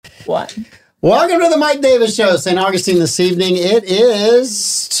What? Welcome to the Mike Davis Show, St. Augustine this evening. It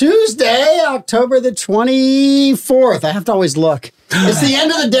is Tuesday, October the 24th. I have to always look. It's the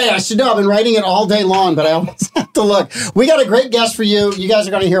end of the day. I should know. I've been writing it all day long, but I always have to look. We got a great guest for you. You guys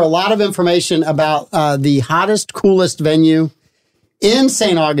are going to hear a lot of information about the hottest, coolest venue in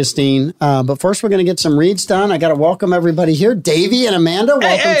St. Augustine. But first, we're going to get some reads done. I got to welcome everybody here. Davey and Amanda,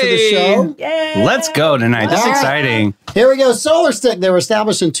 welcome to the show. Yay. Let's go tonight. This is exciting. Here we go. Solar Stick. They were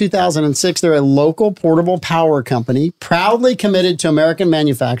established in 2006. They're a local portable power company, proudly committed to American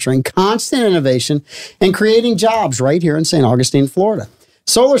manufacturing, constant innovation, and creating jobs right here in St. Augustine, Florida.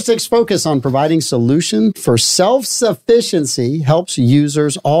 Solar Stick's focus on providing solution for self-sufficiency helps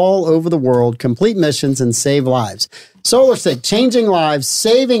users all over the world complete missions and save lives. Solar Stick, changing lives,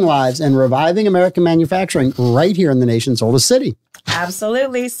 saving lives, and reviving American manufacturing right here in the nation's oldest city.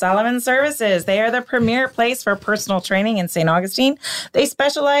 Absolutely. Solomon Services. They are the premier place for personal training in St. Augustine. They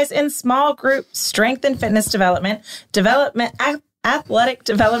specialize in small group strength and fitness development, athletic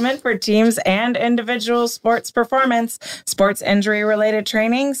development for teams and individual sports performance, sports injury-related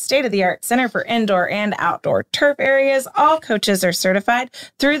training, state-of-the-art center for indoor and outdoor turf areas. All coaches are certified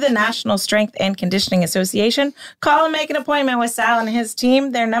through the National Strength and Conditioning Association. Call and make an appointment with Sal and his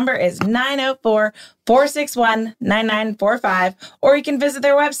team. Their number is 904-461-9945, or you can visit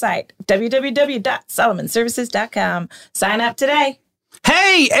their website, www.solomonservices.com. Sign up today.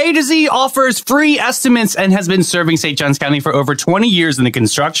 Hey, A to Z offers free estimates and has been serving St. Johns County for over 20 years in the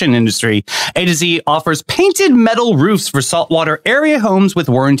construction industry. A to Z offers painted metal roofs for saltwater area homes with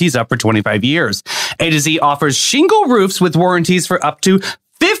warranties up for 25 years. A to Z offers shingle roofs with warranties for up to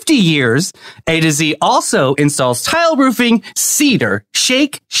 50 years. A to Z also installs tile roofing, cedar,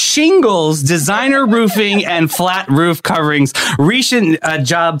 shake, shingles, designer roofing, and flat roof coverings. Recent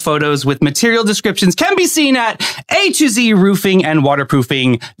job photos with material descriptions can be seen at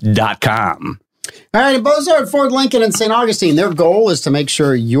A2Zroofingandwaterproofing.com. All right, at Bozard Ford Lincoln in St. Augustine, their goal is to make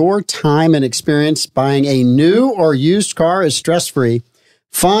sure your time and experience buying a new or used car is stress-free,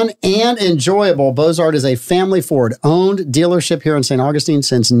 fun, and enjoyable. Bozard is a family Ford-owned dealership here in St. Augustine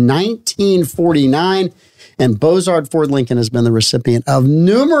since 1949, and Bozard Ford Lincoln has been the recipient of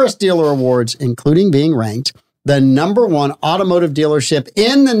numerous dealer awards, including being ranked the #1 automotive dealership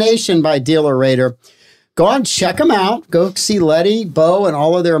in the nation by Dealer Rater. Go on, check them out. Go see Letty, Bo, and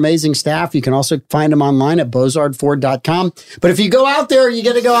all of their amazing staff. You can also find them online at bozardford.com. But if you go out there, you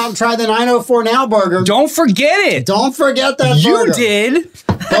get to go out and try the 904 Now burger. Don't forget it. Don't forget that burger. You did.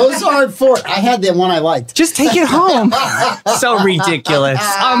 Bozard Ford. I had the one I liked. Just take it home. So ridiculous.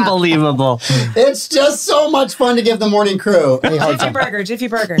 Unbelievable. It's just so much fun to give the morning crew a hard time. Jiffy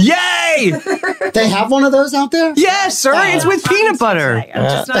Burger. Yay! They have one of those out there? Yes, sir. It's with peanut butter. I'm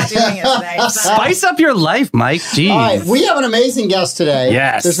just not doing it today. Spice up your life, Mike. Jeez. All right, we have an amazing guest today.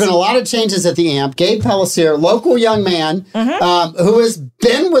 Yes. There's been a lot of changes at the AMP. Gabe Pellicer, local young man who has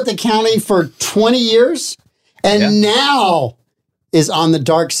been with the county for 20 years and now is on the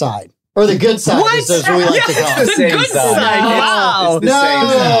dark side. Or the good side, What? as we like to call it. The good side. Wow. It's the same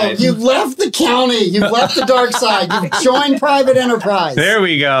side. You've left the county. You've left the dark side. You've joined private enterprise. There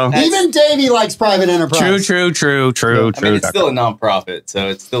we go. Even Davey likes private enterprise. True. I mean, it's still a nonprofit, so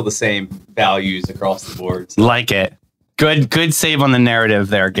it's still the same values across the board. So. Like it. Good save on the narrative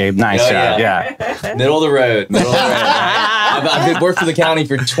there, Gabe. Nice job. Yeah. Middle of the road. I've been worked for the county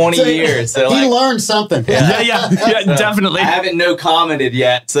for 20 years. So he learned something. Yeah, definitely. I haven't commented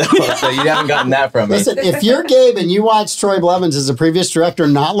yet, so you haven't gotten that from me. Listen, if you're Gabe and you watched Troy Blevins as a previous director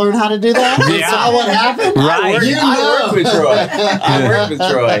not learn how to do that, you saw what happened? Right. I worked with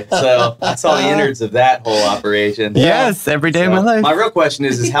Troy. So I saw the innards of that whole operation. Yes, every day of my life. My real question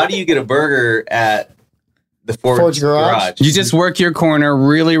is how do you get a burger at the Ford's garage? You just work your corner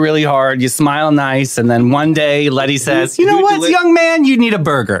really, really hard. You smile nice. And then one day, Letty says, you know what, young man, you need a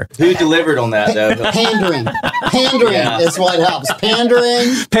burger. Who delivered on that, though? Pandering is what helps.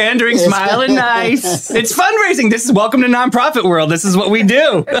 Pandering, smiling nice. It's fundraising. This is welcome to nonprofit world. This is what we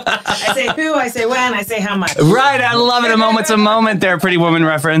do. I say who, I say when, I say how much. Right. I love it. A moment's a moment there. Pretty woman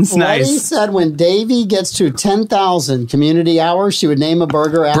reference. Nice. Letty said when Davey gets to 10,000 community hours, she would name a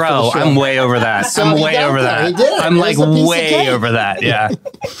burger after the show. I'm way over that. So I'm way over that. He did it. I'm like It was a piece of way cake. over that. Yeah.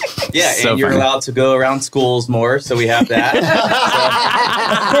 Yeah, So and you're funny. allowed to go around schools more, so we have that.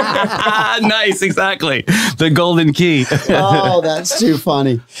 Nice, exactly. The golden key. Oh, that's too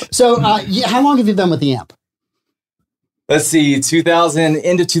funny. So, how long have you been with the AMP? Let's see, 2000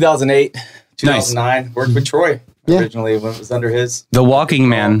 into 2008, 2009. Worked with Troy originally when it was under his The Walking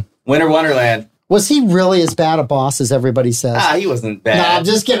Man. Winter Wonderland. Was he really as bad a boss as everybody says? He wasn't bad. No, I'm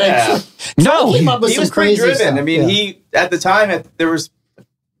just kidding. Yeah. No, He came up with He some was pretty crazy driven. stuff. I mean, he at the time there was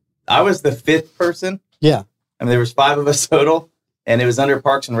I was the fifth person. Yeah. I mean, there was 5 of us total, and it was under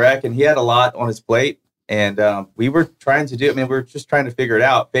Parks and Rec, and he had a lot on his plate. And we were trying to do it. I mean, we were just trying to figure it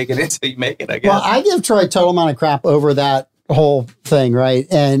out, fake it until you make it, I guess. Well, I give Troy a total amount of crap over that whole thing, right?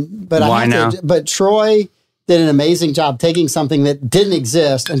 But why now? But Troy did an amazing job taking something that didn't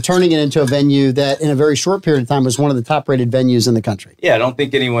exist and turning it into a venue that, in a very short period of time, was one of the top-rated venues in the country. Yeah, I don't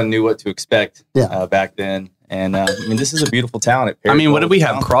think anyone knew what to expect back then. And I mean, this is a beautiful town. I mean, what did we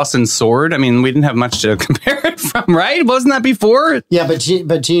have? Cross and Sword? I mean, we didn't have much to compare it from, right? Wasn't that before? Yeah, but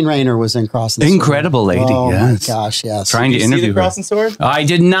Jean Rayner was in Cross and Sword. Incredible lady. Oh, yes. My gosh, yes. Trying to interview her. Cross and Sword? I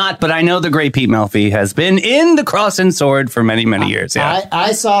did not, but I know the great Pete Melfi has been in the Cross and Sword for many, many years. Yeah.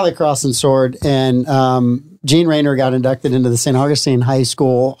 I saw the Cross and Sword, and Jean Rayner got inducted into the St. Augustine High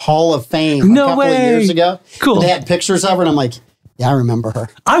School Hall of Fame a couple of years ago. Cool. They had pictures of her, and I'm like, yeah, I remember her.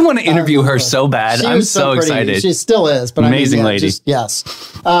 I want to interview her so bad. I'm so excited. She still is, but amazing lady. Yes.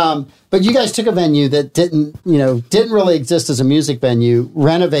 But you guys took a venue that didn't really exist as a music venue,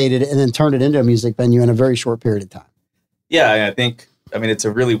 renovated it, and then turned it into a music venue in a very short period of time. Yeah, I think, it's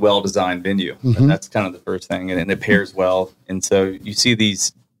a really well-designed venue. And that's kind of the first thing, and it pairs well. And so you see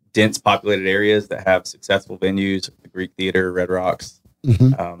these dense populated areas that have successful venues, the Greek Theater, Red Rocks,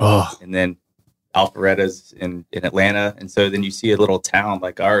 and then Alpharetta's in Atlanta. And so then you see a little town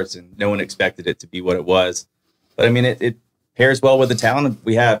like ours, and no one expected it to be what it was. But I mean, it pairs well with the town.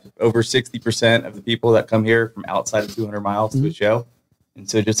 We have over 60% of the people that come here from outside of 200 miles to a show. And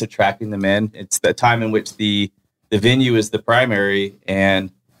so just attracting them in, it's the time in which the venue is the primary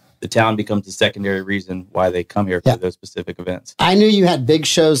and the town becomes the secondary reason why they come here for those specific events. I knew you had big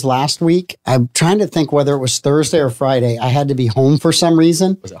shows last week. I'm trying to think whether it was Thursday or Friday. I had to be home for some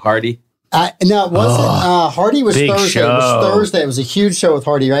reason. Was it Hardy? No, it wasn't. Hardy was Thursday. Show. It was Thursday. It was a huge show with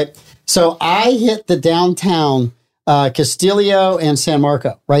Hardy, right? So I hit the downtown Castillo and San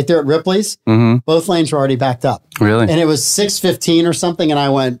Marco, right there at Ripley's. Mm-hmm. Both lanes were already backed up. Really? And it was 6:15 or something. And I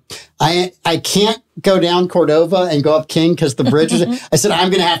went, I can't go down Cordova and go up King because the bridge is. I said,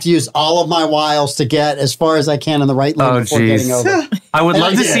 I'm going to have to use all of my wiles to get as far as I can in the right lane before getting over. I would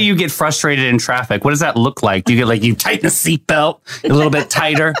love to see you get frustrated in traffic. What does that look like? Do you get you tighten the seatbelt a little bit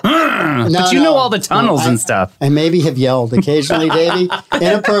tighter? But you know all the tunnels and stuff. I maybe have yelled occasionally, Davey.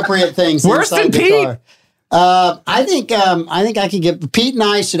 Inappropriate things. Worse than Pete. Car. I think I could get Pete and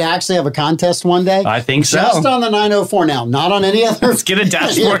I should actually have a contest one day. I think so. Just on the 904 now, not on any other. Let's get a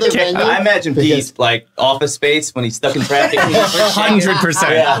dashboard. I imagine Pete's like Office Space when he's stuck in traffic. 100%.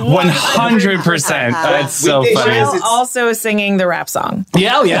 100%. That's so funny. While also singing the rap song.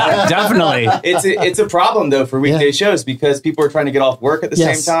 Yeah, definitely. It's a problem though for weekday shows because people are trying to get off work at the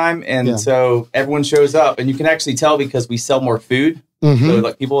same time, and so everyone shows up, and you can actually tell because we sell more food. Mm-hmm.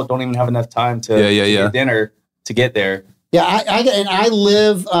 So people don't even have enough time to get dinner to get there. Yeah, I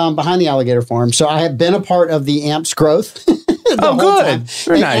live behind the alligator farm, so I have been a part of the AMP's growth. Oh, good.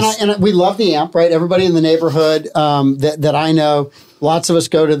 Very nice. And we love the AMP, right? Everybody in the neighborhood that I know, lots of us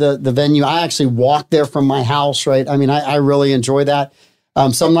go to the venue. I actually walk there from my house, right? I mean, I really enjoy that.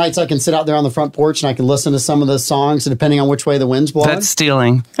 Some nights I can sit out there on the front porch and I can listen to some of the songs, depending on which way the wind's blowing. That's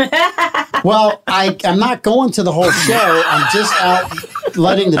stealing. Well, I'm not going to the whole show. I'm just out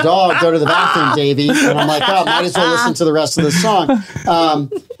letting the dog go to the bathroom, Davey. And I'm like, oh, might as well listen to the rest of the song.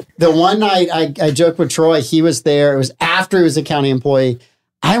 The one night I joked with Troy, he was there. It was after he was a county employee.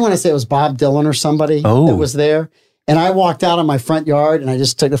 I want to say it was Bob Dylan or somebody that was there. And I walked out on my front yard and I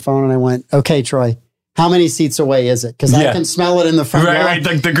just took the phone and I went, okay, Troy, how many seats away is it? Because I can smell it in the front yard.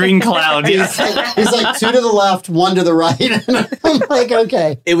 Right, the green cloud. He's like 2 to the left, 1 to the right. And I'm like,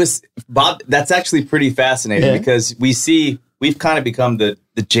 okay. It was, Bob, that's actually pretty fascinating because we've kind of become the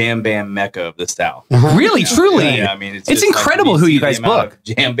jam band mecca of the South. Uh-huh. Really, truly. Yeah, I mean, it's incredible who you guys book.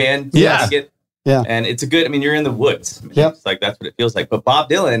 Jam band. Yeah. And it's a good, you're in the woods. I mean, it's like, that's what it feels like. But Bob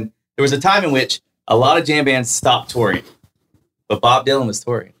Dylan, there was a time in which a lot of jam bands stopped touring. But Bob Dylan was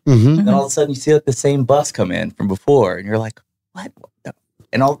touring. Mm-hmm. And then all of a sudden you see the same bus come in from before. And you're like, what?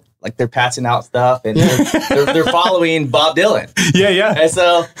 And all they're passing out stuff and they're following Bob Dylan. Yeah. And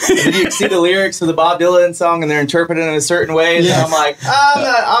so then you see the lyrics of the Bob Dylan song and they're interpreting it in a certain way. And I'm like,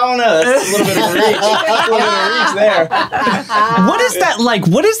 I don't know. That's a little bit of a reach. That's a little bit of a reach there. What is that like?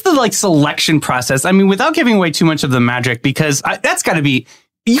 What is the selection process? I mean, without giving away too much of the magic, because that's got to be...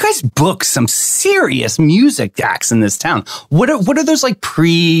 You guys book some serious music acts in this town. What are those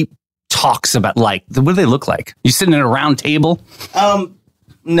pre-talks about? What do they look like? You sitting at a round table?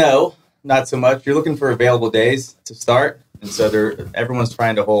 No, not so much. You're looking for available days to start, and so everyone's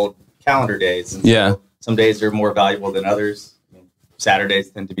trying to hold calendar days. And so some days are more valuable than others.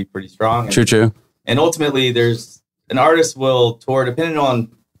 Saturdays tend to be pretty strong. True. And ultimately, there's an artist will tour depending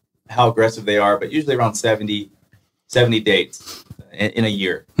on how aggressive they are, but usually around 70 dates in a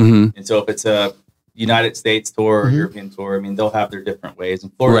year. Mm-hmm. And so if it's a United States tour or European tour, I mean, they'll have their different ways.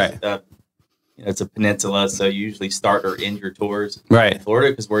 And Florida, it's a peninsula, so you usually start or end your tours in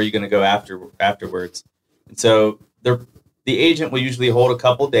Florida, because where are you going to go afterwards? And so the agent will usually hold a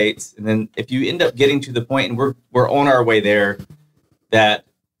couple dates, and then if you end up getting to the point, and we're on our way there, that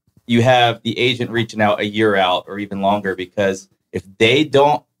you have the agent reaching out a year out or even longer, because if they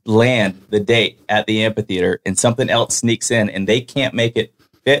don't land the date at the amphitheater and something else sneaks in and they can't make it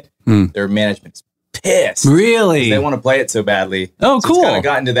fit, their management's pissed. Really? They want to play it so badly. Oh, so cool. It's kind of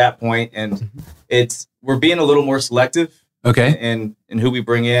gotten to that point, and we're being a little more selective. Okay. And who we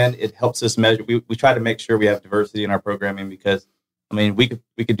bring in. It helps us measure. We try to make sure we have diversity in our programming, because I mean we could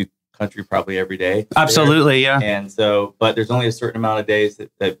do country probably every day. Absolutely, there. yeah. And so, but there's only a certain amount of days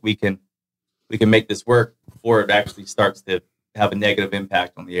that we can make this work before it actually starts to have a negative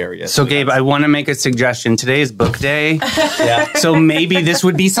impact on the area. So Gabe, I want to make a suggestion. Today is book day. Yeah. So maybe this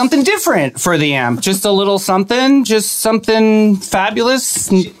would be something different for the amp. Just a little something, fabulous.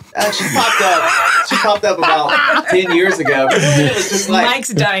 She popped up about 10 years ago. It was just like, Mike's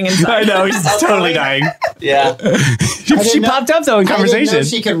dying inside. I know, he's totally dying. Yeah. She popped up though in conversation. I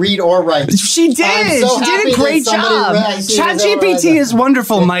didn't know she could read or write. She did. So she did a great job. ChatGPT is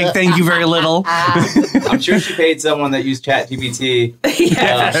wonderful, Mike. Thank you very little. I'm sure she paid someone that used ChatGPT.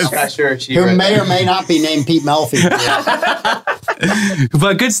 Yes. I'm not sure she who may or may not be named Pete Melfi.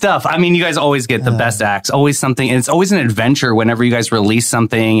 But good stuff. I mean, you guys always get the best acts. Always something. And it's always an adventure whenever you guys release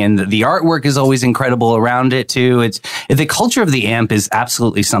something. And the artwork is always incredible around it, too. The culture of the amp is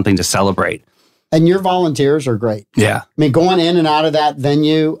absolutely something to celebrate. And your volunteers are great. Yeah. I mean, going in and out of that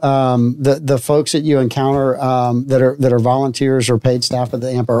venue, the folks that you encounter that are volunteers or paid staff at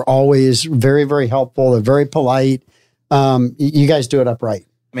the amp are always very, very helpful. They're very polite. You guys do it upright.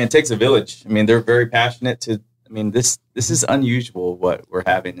 I mean, it takes a village. I mean, they're very passionate this is unusual what we're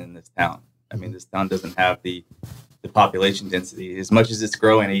having in this town. I mean, this town doesn't have the population density. As much as it's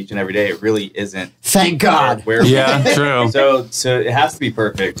growing each and every day, it really isn't. Thank God. Yeah, true. So it has to be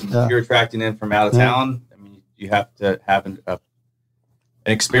perfect. If you're attracting in from out of town, I mean, you have to have an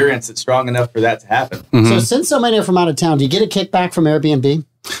experience that's strong enough for that to happen. Mm-hmm. So since so many are from out of town, do you get a kickback from Airbnb?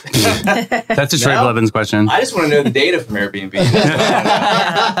 That's a Trey Blevins question. I just want to know the data from Airbnb.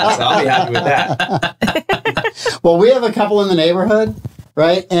 So I'll be happy with that. Well, we have a couple in the neighborhood,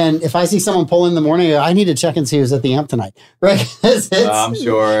 right? And if I see someone pull in the morning, I need to check and see who's at the amp tonight, right? I'm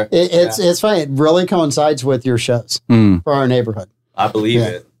sure. It's funny. It really coincides with your shows for our neighborhood. I believe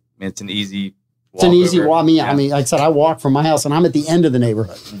it. I mean, it's an easy walk. It's an easy walk. I mean, like I said, I walk from my house and I'm at the end of the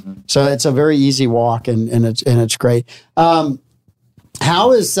neighborhood. Mm-hmm. So it's a very easy walk and it's great.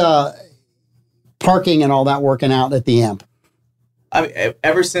 How is parking and all that working out at the amp? I mean,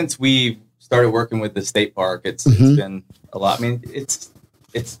 ever since we started working with the state park, it's been a lot. I mean, it's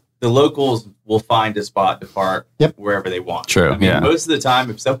the locals will find a spot to park wherever they want. True. I mean, most of the time,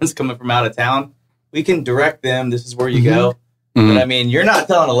 if someone's coming from out of town, we can direct them. This is where you go. But I mean, you're not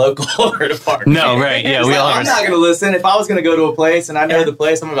telling a local where to park. No, right? Yeah, I'm not going to listen. If I was going to go to a place and I know the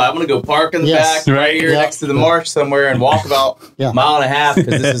place, I'm going to go park in the back right here next to the marsh somewhere and walk about a mile and a half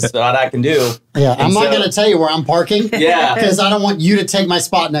because this is what I can do. Yeah, I'm not going to tell you where I'm parking. Yeah, because I don't want you to take my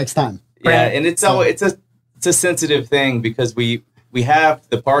spot next time. Yeah, and it's a sensitive thing because we have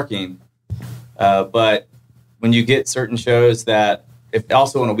the parking, but when you get certain shows that. If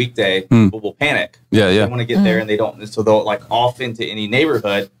also on a weekday, people will panic. Yeah. They want to get there and they don't, so they'll like off into any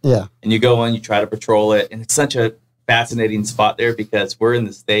neighborhood. Yeah. And you go in, you try to patrol it, and it's such a fascinating spot there because we're in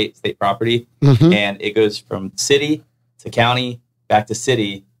the state property, and it goes from city to county back to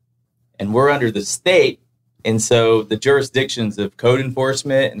city, and we're under the state, and so the jurisdictions of code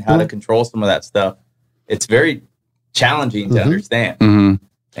enforcement and how to control some of that stuff, it's very challenging to understand,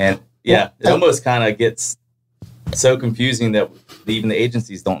 and it almost kind of gets so confusing that even the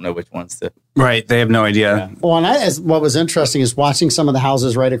agencies don't know which ones to. Right, they have no idea. Yeah. Well, and what was interesting is watching some of the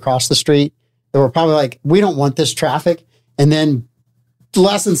houses right across the street. They were probably like, "We don't want this traffic," and then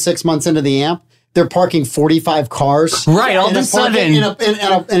less than 6 months into the amp, they're parking 45 cars. Right, all of a sudden. In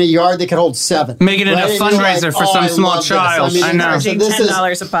a yard that could hold 7. Making it a fundraiser for some small child. I know. Charging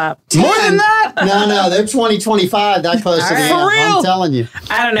 $10 a pop. More than that? No, they're 20-25 that close to the amp. For real? I'm telling you.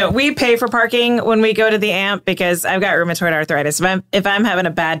 I don't know. We pay for parking when we go to the amp because I've got rheumatoid arthritis. If I'm having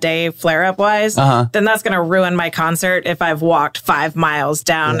a bad day flare-up wise, then that's going to ruin my concert if I've walked 5 miles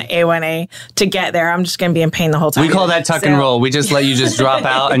down A1A to get there. I'm just going to be in pain the whole time. We call that tuck and roll. We just let you just drop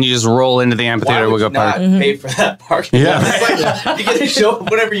out and you just roll into the amphitheater. We'll go park. Pay for that parking. Yeah. It's like, you get to show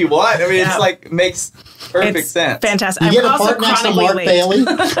up whenever you want. I mean, it's like makes perfect sense. Fantastic. You get I'm a also park next to chronically Mark late. Bailey.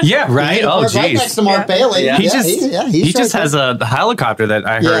 Yeah, right. Oh, Right geez. next to Mark Bailey. Yeah. He he's just right has there. a helicopter that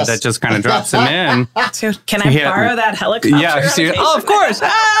I heard Yes. that just kind of drops him in. Dude, can I Yeah. borrow that helicopter? Yeah. Oh, of course.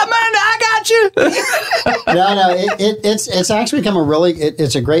 Amanda, I got you. No, it's actually become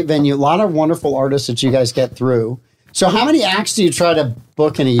it's a great venue. A lot of wonderful artists that you guys get through. So how many acts do you try to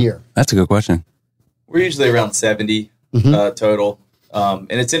book in a year? That's a good question. We're usually around 70 total.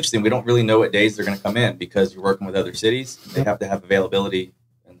 And it's interesting. We don't really know what days they're going to come in because you're working with other cities. They have to have availability.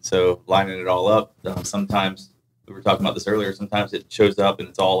 And so lining it all up, sometimes we were talking about this earlier. Sometimes it shows up and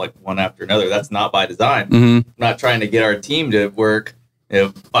it's all like one after another. That's not by design. I'm not trying to get our team to work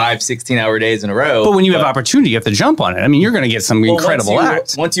 5 16-hour days in a row. But when you have opportunity, you have to jump on it. I mean, you're going to get some incredible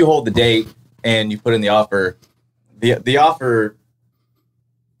acts. Once you hold the date and you put in the offer, the offer,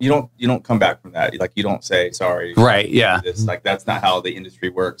 you don't come back from that. Like, you don't say sorry. Right. Yeah. This. Like, that's not how the industry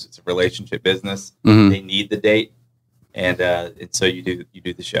works. It's a relationship business. They need the date, and so you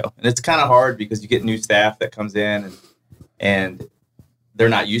do the show. And it's kind of hard because you get new staff that comes in and they're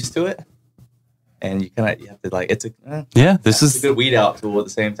not used to it. And you have to this is a good weed out tool at the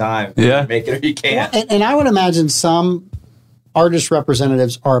same time. Yeah. Make it or you can't. And I would imagine some artist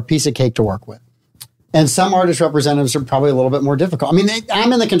representatives are a piece of cake to work with. And some artist representatives are probably a little bit more difficult. I mean,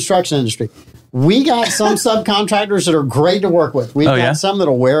 I'm in the construction industry. We got some subcontractors that are great to work with. We've got some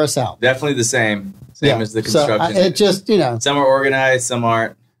that'll wear us out. Definitely the same as the construction. So it just, some are organized, some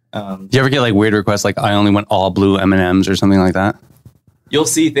aren't. Do you ever get like weird requests like I only want all blue M&Ms or something like that? You'll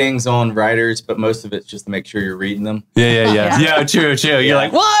see things on writers, but most of it's just to make sure you're reading them. Yeah, true. You're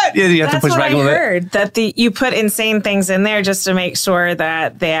like, what? Yeah, you have That's to push what back I a little bit. heard, that you put insane things in there just to make sure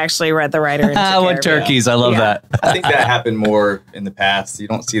that they actually read the writer. What turkeys? I love that. I think that happened more in the past. You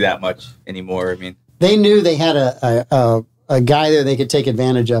don't see that much anymore. I mean, they knew they had a guy there they could take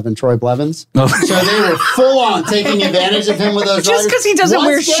advantage of in Troy Blevins. So they were full on taking advantage of him with those Just because he doesn't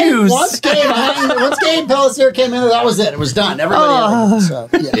wear shoes. Once Gabe Pellicer came in, that was it. It was done. Everybody else. So,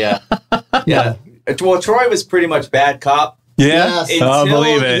 yeah. Well, Troy was pretty much bad cop. Yeah. Yes. Oh,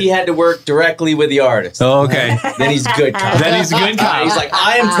 believe it. He had to work directly with the artist. Oh, okay. Then he's good cop. He's like,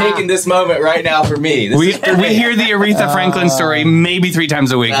 I am taking this moment right now for me. We hear the Aretha Franklin story maybe 3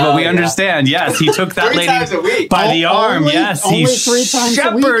 times a week, but we understand. Yes, he took that 3 lady times a week. by the arm. Only- Yes, only he 3 times a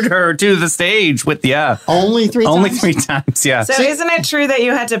week? shepherded her to the stage with Only 3 times? only 3 times. Yeah. So isn't it true that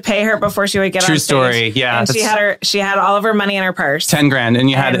you had to pay her before she would get True on stage? story, yeah. And she had all of her money in her purse. 10 grand, and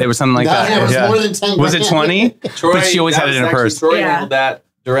you had it was something like that. It was more than 10 Was it 20? Troy, But she always that had it in was her actually purse. Troy Yeah. handled that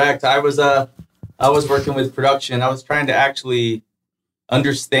direct. I was working with production. I was trying to actually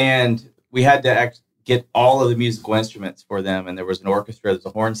understand. We had to get all of the musical instruments for them, and there was an orchestra. There's a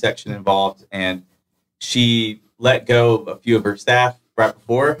horn section involved, and she let go of a few of her staff right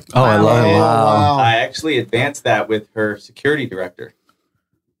before. Oh, I love it. Wow. I actually advanced that with her security director,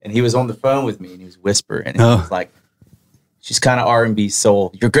 and he was on the phone with me, and he was whispering, and he was like, she's kind of R&B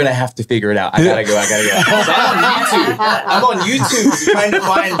soul. You're going to have to figure it out. I gotta go. So I'm on YouTube trying to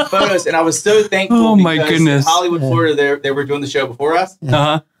find photos, and I was so thankful. Oh, my because goodness. in Hollywood, Florida, they were doing the show before us.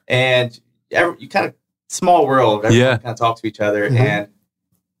 Uh-huh. And you kind of, small world. Everyone kind of talk to each other. And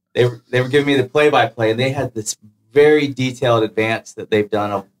they were giving me the play-by-play, and they had this very detailed advance that they've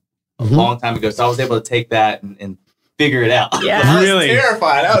done a long time ago. So I was able to take that and figure it out. Yeah. I was Really?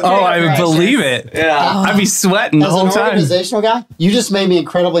 terrified. I would believe it. Yeah. I'd be sweating the As whole an time. organizational guy, you just made me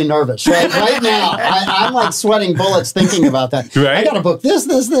incredibly nervous. Right now, I'm like sweating bullets thinking about that. Right? I got to book this,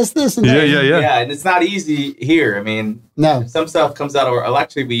 and that. Yeah, and it's not easy here. I mean, No. some stuff comes out of,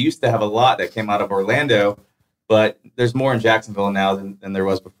 actually, we used to have a lot that came out of Orlando, but there's more in Jacksonville now than there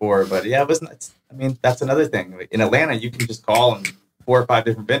was before. But yeah, that's another thing. In Atlanta, you can just call and 4 or 5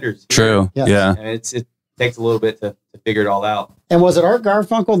 different vendors. True. Yes. Yeah. And it takes a little bit to figure it all out. And was it Art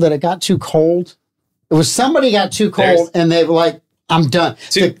Garfunkel that it got too cold? It was somebody got too cold, and they were like, I'm done.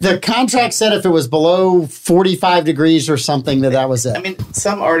 The contract said if it was below 45 degrees or something, that was it. I mean,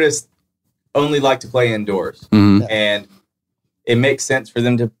 some artists only like to play indoors, and it makes sense for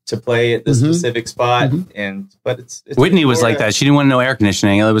them to play at this specific spot. But it's Whitney was like that. She didn't want to know air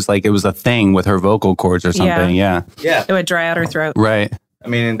conditioning. It was a thing with her vocal cords or something. Yeah. Yeah. It would dry out her throat. Right. I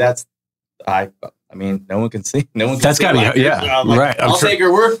mean, I mean, no one can see. No one can That's see got to like be, it. yeah. So I'm like, Right. I'll take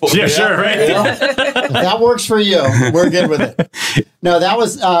your word for it. Yeah, sure, right. If that works for you, we're good with it. No, that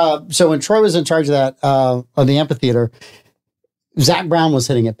was so when Troy was in charge of that of the amphitheater, Zach Brown was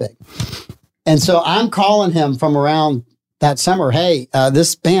hitting it big, and so I'm calling him from around that summer. Hey,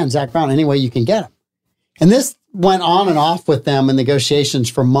 this band, Zach Brown, any way you can get him, and this went on and off with them in negotiations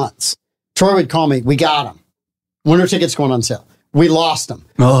for months. Troy would call me, we got him. Winter tickets going on sale. We lost them.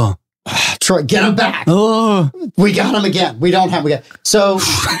 Oh. Troy, get him back. Oh, We got him again. We don't have him again. So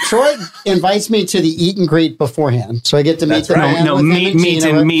Troy invites me to the eat and greet beforehand. So I get to meet the man. no, with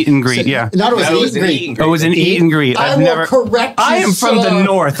him meet and greet. Yeah. Not it was an eat and greet. Oh, it was an eat and greet. I will correct you, I am from the sir.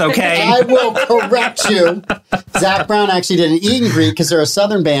 north, okay? I will correct you. Zach Brown actually did an eat and greet because they're a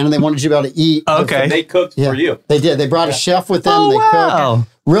Southern band and they wanted you to be able to eat. Okay. They cooked for you. They did. They brought a chef with them. Oh, They wow. cooked.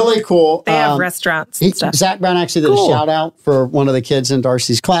 Really cool. They have restaurants and stuff. Zach Brown actually did a shout out for one of the kids in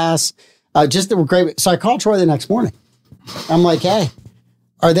Darcy's class. They were great. So I called Troy the next morning. I'm like, hey,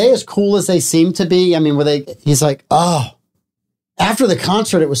 are they as cool as they seem to be? I mean, he's like, oh, after the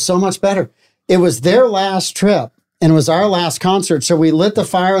concert, it was so much better. It was their last trip and it was our last concert. So we lit the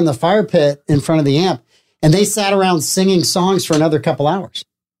fire in the fire pit in front of the amp and they sat around singing songs for another couple hours.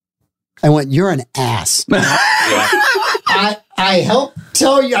 I went, you're an ass. I helped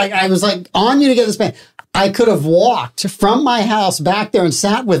tell you, I was like on you to get this band. I could have walked from my house back there and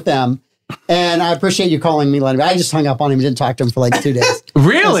sat with them. And I appreciate you calling me, Lenny. I just hung up on him and didn't talk to him for like 2 days.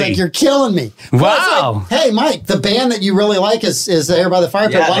 Really? I was like, you're killing me. Wow. Like, hey, Mike, the band that you really like is there by the fire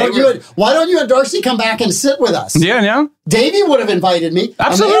pit. Yeah, Why don't you and Darcy come back and sit with us? Yeah, no? Davey would have invited me.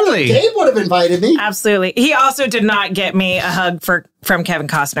 Absolutely. Gabe would have invited me. Absolutely. He also did not get me a hug from Kevin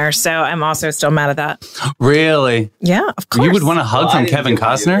Costner, so I'm also still mad at that. Really? Yeah, of course. You would want a hug Well, from I didn't Kevin do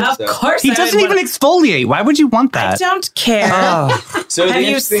one Costner? either. Of course. He I doesn't would even wanna- exfoliate. Why would you want I that? don't care. So Have the you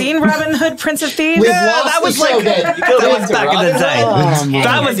interesting- seen Robin Hood, Prince of Thieves? We've Yeah, lost that was the show, like- Gabe. That was back in the day. Oh, my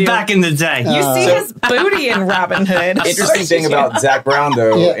That was back in the day. You see his booty in Robin Hood. Interesting thing about Zach Brown,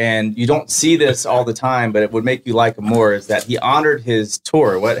 though, Yeah. and you don't see this all the time, but it would make you like him more, is that he honored his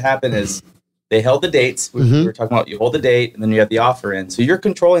tour. What happened is they held the dates. We were talking about you hold the date, and then you have the offer in. So you're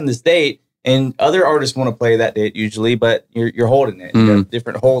controlling this date, and other artists want to play that date usually, but you're holding it. You have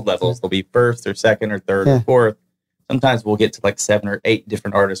different hold levels. They'll be first or second or third or fourth. Sometimes we'll get to like 7 or 8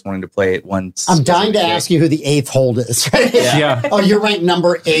 different artists wanting to play it once. I'm dying to ask you who the 8th hold is. Yeah. Oh, you're ranked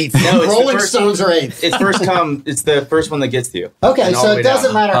number 8. No, it's the Rolling first- Stones are 8th. It's first come. It's the first one that gets to you. Okay, And all so the it way doesn't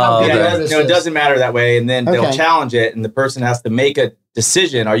down. matter how Oh, big Yeah, the okay. artist no, it is. doesn't matter that way. And then they'll Okay. challenge it, and the person has to make a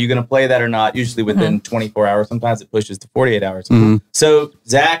decision. Are you going to play that or not? Usually within 24 hours. Sometimes it pushes to 48 hours. So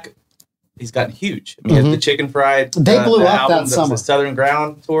Zach, he's gotten huge. I mean, the Chicken Fried. They blew the up that was summer. the Southern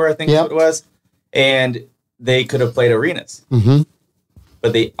Ground tour, I think Yep. is what it was. And they could have played arenas,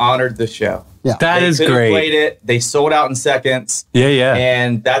 but they honored the show. Yeah. That They is could have great. played it. They sold out in seconds. Yeah, yeah.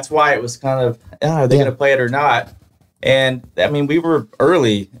 And that's why it was kind of, are they Yeah. going to play it or not? And I mean, we were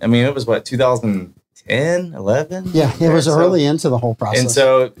early. I mean, it was what, 2010, 11? Yeah, it was So- early into the whole process. And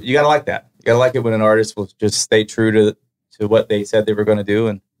so you got to like that. You got to like it when an artist will just stay true to what they said they were going to do.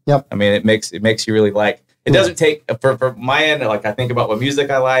 And Yep. I mean, it makes you really like, it doesn't take for my end. Like I think about what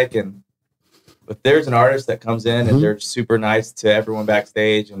music I like, and if there's an artist that comes in and they're super nice to everyone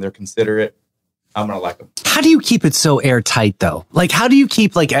backstage and they're considerate, I'm going to like them. How do you keep it so airtight though? Like, how do you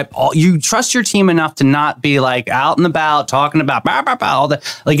keep like you trust your team enough to not be like out and about talking about bah, bah, bah, all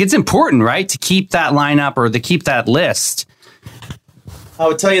that? Like, it's important, right, to keep that lineup or to keep that list. I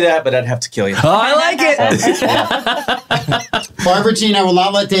would tell you that, but I'd have to kill you. Oh, I like it. Barbara Jean, I will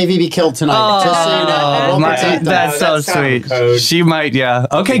not let Davey be killed tonight. Just so you know. I Oh, will my- protect them. that's so That's kind of sweet. a code. She might, yeah.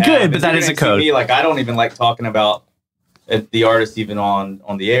 Okay, Yeah, good, but that you're is a gonna see code. me, like I don't even like talking about the artist even on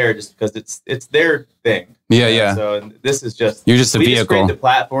the air, just because it's their thing. Yeah, You know? yeah. So this is just You're just a we vehicle. create the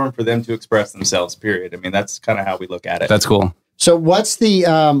platform for them to express themselves. Period. I mean, that's kind of how we look at it. That's cool. So what's the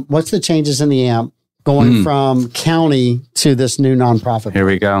changes in the amp going from county to this new nonprofit? Here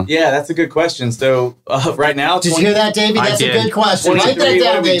we go. Yeah, that's a good question. So right now, Did you hear that, Davey? I That's a did. good question. Write that 23, what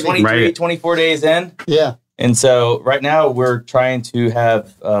down, are we, Davey. 23, Right. 24 days in. Yeah. And so right now we're trying to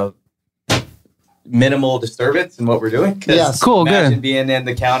have minimal disturbance in what we're doing. 'Cause Yes. Cool, imagine good. being in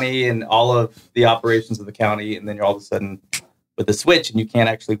the county and all of the operations of the county, and then you're all of a sudden with a switch and you can't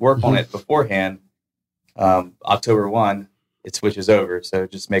actually work on it beforehand. October 1, it switches over. So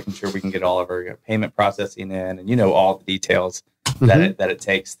just making sure we can get all of our payment processing in, and all the details that it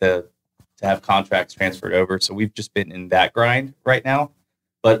takes to have contracts transferred over. So we've just been in that grind right now.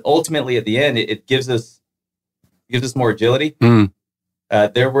 But ultimately, at the end, it gives us more agility. Mm.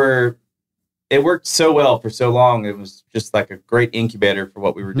 It worked so well for so long. It was just like a great incubator for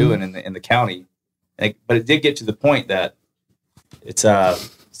what we were doing in the county. But it did get to the point that it's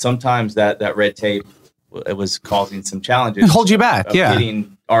sometimes that red tape, it was causing some challenges. It holds you back, of yeah.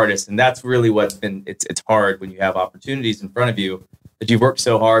 getting artists, and that's really what's been. It's hard when you have opportunities in front of you that you've worked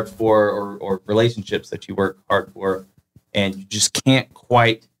so hard for, or relationships that you work hard for, and you just can't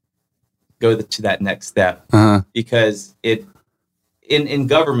quite go to that next step Uh-huh. because in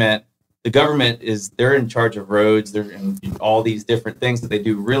government, the government they're in charge of roads, they're in all these different things that they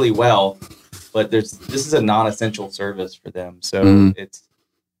do really well, but this is a non-essential service for them. So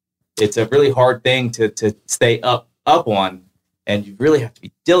it's a really hard thing to stay up on, and you really have to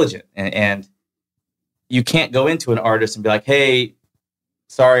be diligent, and you can't go into an artist and be like, hey,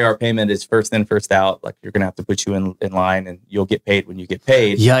 sorry, our payment is first in, first out. Like, you're going to have to put you in line and you'll get paid when you get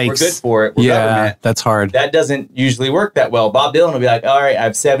paid. Yikes. We're good for it. We're government. That's hard. That doesn't usually work that well. Bob Dylan will be like, all right, I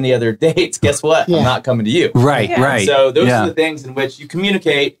have 70 other dates. Guess what? I'm not coming to you. Right. So those are the things in which you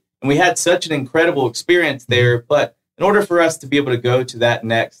communicate. And we had such an incredible experience there. But in order for us to be able to go to that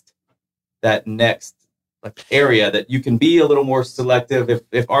next like area, that you can be a little more selective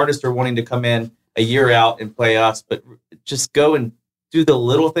if artists are wanting to come in a year out and play us, but just go and do the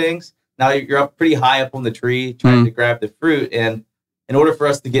little things. Now you're up pretty high up on the tree trying to grab the fruit. And in order for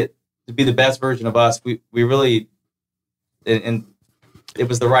us to be the best version of us, we really, and it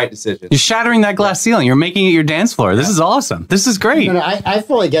was the right decision. You're shattering that glass ceiling. You're making it your dance floor. This is awesome. This is great. I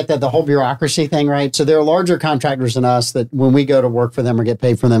fully get that, the whole bureaucracy thing, right? So there are larger contractors than us that when we go to work for them or get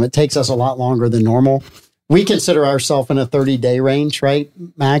paid for them, it takes us a lot longer than normal. We consider ourselves in a 30-day range, right,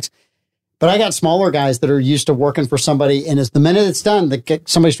 Max? But I got smaller guys that are used to working for somebody, and the minute it's done,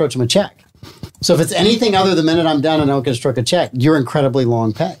 somebody strokes them a check. So if it's anything other than the minute I'm done and I don't get struck a check, you're incredibly low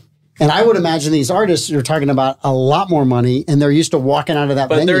on pay. And I would imagine these artists, you're talking about a lot more money, and they're used to walking out of that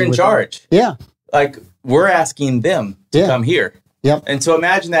venue. But they're in charge. Yeah. Like, we're asking them to come here. Yep. And so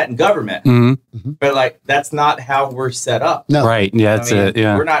imagine that in government. But, like, that's not how we're set up. No. Right. Yeah, that's it.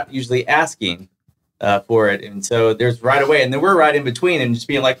 Yeah. We're not usually asking for it. And so there's right away. And then we're right in between and just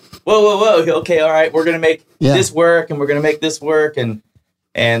being like, whoa. Okay, all right, we're going to make this work, and we're going to make this work.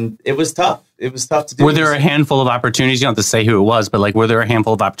 And it was tough. It was tough to do. Were there a handful of opportunities? You don't have to say who it was, but like, were there a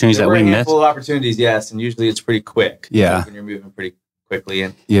handful of opportunities that we missed? There were a handful of opportunities, yes. And usually it's pretty quick. Yeah. When you're moving pretty quickly.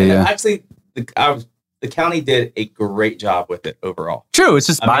 And actually, the county did a great job with it overall. True. It's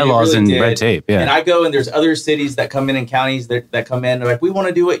just bylaws and red tape. Yeah. And I go, and there's other cities that come in and counties that come in. They're like, we want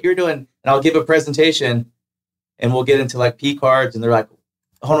to do what you're doing. And I'll give a presentation, and we'll get into like P cards. And they're like,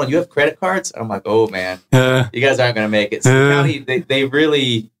 hold on, you have credit cards? I'm like, oh, man, you guys aren't going to make it. So the county, they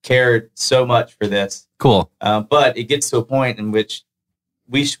really cared so much for this. Cool. But it gets to a point in which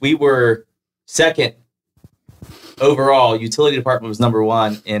we were second overall. Utility department was number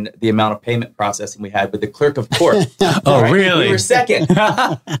one in the amount of payment processing we had with the clerk of court. Really? We were second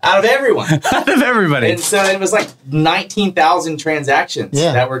out of everyone. Out of everybody. And so it was like 19,000 transactions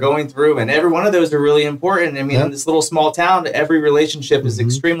that were going through, and every one of those are really important. I mean, in this little small town, every relationship is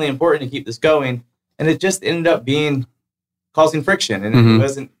extremely important to keep this going. And it just ended up causing friction, and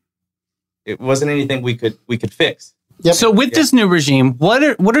it wasn't anything we could fix. Yep. So with this new regime, what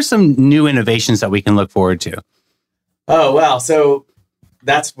are some new innovations that we can look forward to? Oh, wow. So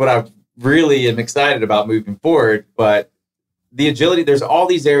that's what I really am excited about moving forward. But the agility, there's all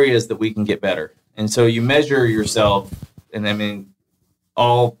these areas that we can get better. And so you measure yourself. And I mean,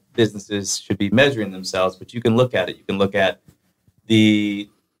 all businesses should be measuring themselves, but you can look at it. You can look at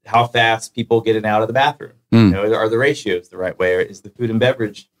how fast people get in and out of the bathroom. You know, are the ratios the right way? Or is the food and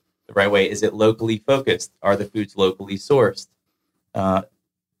beverage the right way? Is it locally focused? Are the foods locally sourced? Are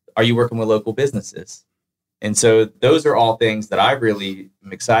you working with local businesses? And so those are all things that I really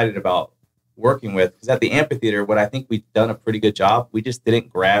am excited about working with. Because at the amphitheater, what I think we've done a pretty good job, we just didn't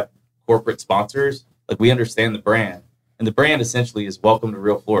grab corporate sponsors. Like, we understand the brand. And the brand essentially is welcome to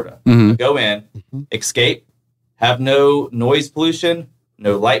real Florida. Go in, escape, have no noise pollution,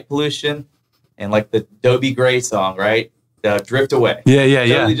 no light pollution, and like the Dobie Gray song, right? Drift away.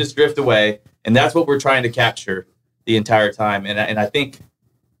 Totally just drift away. And that's what we're trying to capture the entire time. And I think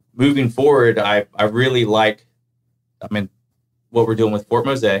moving forward, I really like, what we're doing with Fort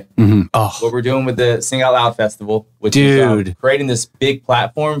Mose, what we're doing with the Sing Out Loud Festival, which is creating this big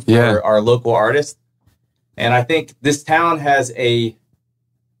platform for our local artists. And I think this town has a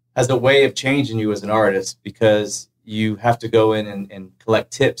way of changing you as an artist, because you have to go in and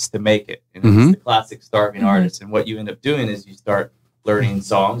collect tips to make it. And it's the classic starving artist. And what you end up doing is you start learning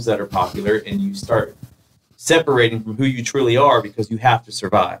songs that are popular, and you start separating from who you truly are, because you have to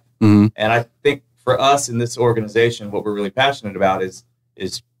survive. And I think for us in this organization, what we're really passionate about is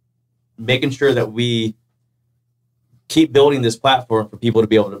making sure that we keep building this platform for people to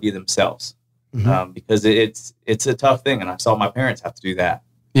be able to be themselves. Because it's a tough thing. And I saw my parents have to do that.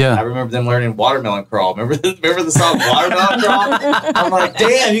 Yeah. I remember them learning Watermelon Crawl. Remember the song Watermelon Crawl? I'm like,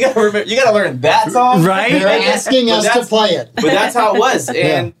 damn, you gotta learn that song? Right? They're asking us to play it. But that's how it was.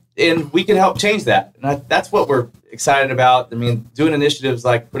 And we can help change that. And that's what we're excited about. I mean, doing initiatives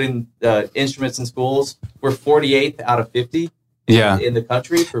like putting instruments in schools. We're 48th out of 50 in the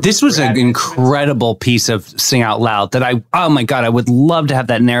country. This was an incredible piece of Sing Out Loud that oh my God, I would love to have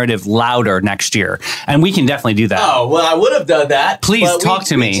that narrative louder next year. And we can definitely do that. Oh, well, I would have done that. Please talk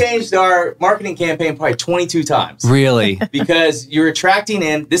to me. We changed our marketing campaign probably 22 times. Really? Because you're attracting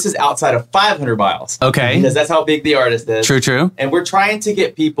in, this is outside of 500 miles. Okay. Because that's how big the artist is. True. And we're trying to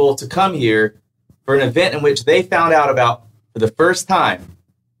get people to come here for an event in which they found out about for the first time.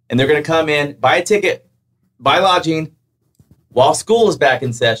 And they're going to come in, buy a ticket, buy lodging, while school is back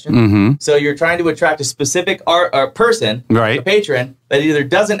in session. Mm-hmm. So you're trying to attract a specific person, right, a patron, that either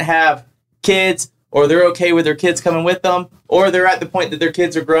doesn't have kids, or they're okay with their kids coming with them, or they're at the point that their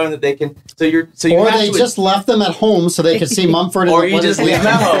kids are grown that they can. Or they just left them at home so they could see Mumford. Or you just leave them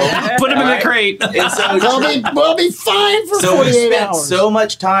at home, put them in a crate, and so we'll be fine for 48 hours. So we spent so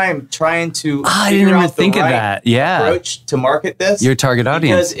much time trying to. I didn't even think of that. Yeah, approach to market this your target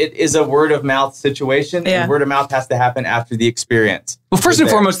audience, because it is a word of mouth situation, and word of mouth has to happen after the experience. Well, first and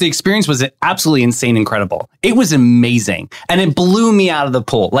foremost, the experience was absolutely insane, incredible. It was amazing. And it blew me out of the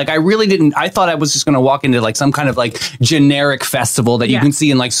pool. Like, I really didn't, I thought I was just going to walk into like some kind of like generic festival that you can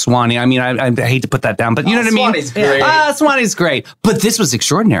see in like Swanee. I mean, I hate to put that down, but you know what I mean? Swanee's great. Swanee's great. But this was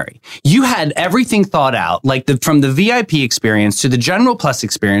extraordinary. You had everything thought out, like from the VIP experience to the General Plus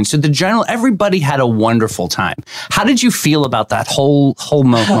experience to the general, everybody had a wonderful time. How did you feel about that whole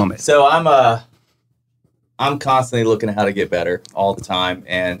moment? So I'm constantly looking at how to get better all the time,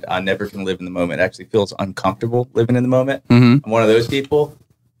 and I never can live in the moment. It actually feels uncomfortable living in the moment. Mm-hmm. I'm one of those people.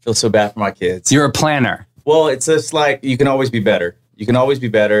 I feel so bad for my kids. You're a planner. Well, it's just like you can always be better. You can always be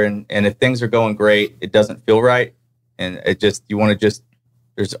better, and if things are going great, it doesn't feel right, and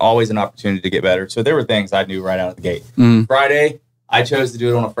there's always an opportunity to get better. So there were things I knew right out of the gate. Mm. Friday, I chose to do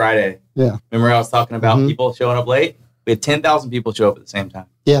it on a Friday. Yeah. Remember I was talking about people showing up late? We had 10,000 people show up at the same time.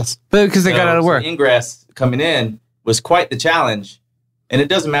 Yes. But because they got out of work. So ingress coming in was quite the challenge. And it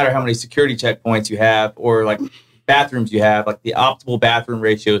doesn't matter how many security checkpoints you have or like bathrooms you have. Like the optimal bathroom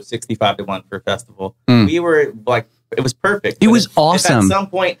ratio is 65-1 for a festival. We were like, it was perfect. It was awesome. If at some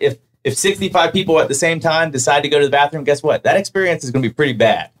point, if 65 people at the same time decide to go to the bathroom, guess what? That experience is going to be pretty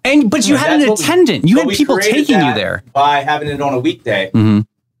bad. But you had an attendant. You had people taking you there. By having it on a weekday. Mm-hmm.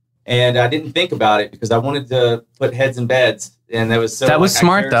 And I didn't think about it because I wanted to put heads in beds. And that was smart,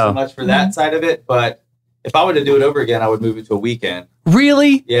 I cared though. So much for that side of it. But if I were to do it over again, I would move it to a weekend.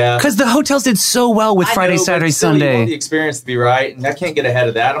 Really? Yeah. Because the hotels did so well with Friday, Saturday, Sunday. You want the experience to be right, and I can't get ahead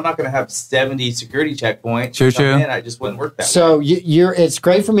of that. I'm not going to have 70 security checkpoints. True. I just wouldn't work that way. So it's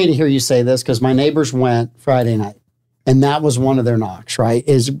great for me to hear you say this because my neighbors went Friday night. And that was one of their knocks, right?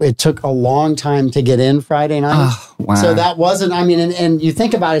 It took a long time to get in Friday night. Oh, wow. So that wasn't, I mean, and you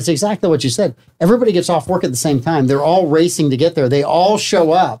think about it, it's exactly what you said. Everybody gets off work at the same time. They're all racing to get there. They all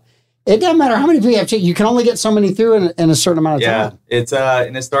show up. It doesn't matter how many people you have. You can only get so many through in a certain amount of time. It's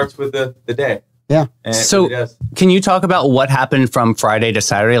and it starts with the day. Yeah. So can you talk about what happened from Friday to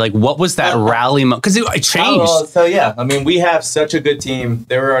Saturday? Like, what was that rally? Because it changed. So, yeah. I mean, we have such a good team.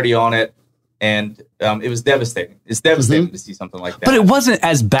 They were already on it. And it was devastating. It's devastating to see something like that. But it wasn't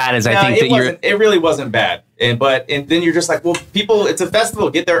as bad as I think that it really wasn't bad. And then you're just like, well, people, it's a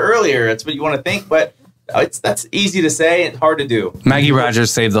festival. Get there earlier. That's what you want to think. But that's easy to say and hard to do. Maggie Rogers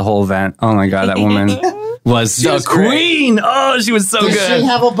saved the whole event. Oh my God, that woman was the queen. Oh, she was so good. Does she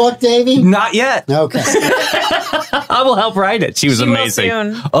have a book, Davey? Not yet. Okay. I will help write it. She was amazing.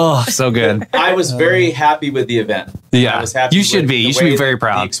 Oh, so good. I was very happy with the event. Yeah, I was happy you should be. You should be very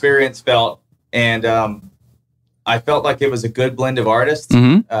proud. The experience felt. And I felt like it was a good blend of artists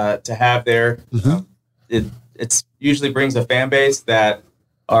to have there. It's usually brings a fan base that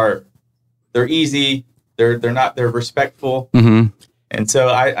they're easy, they're respectful, and so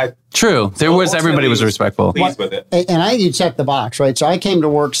I true. There was everybody was respectful. Pleased with it. And you checked the box, right? So I came to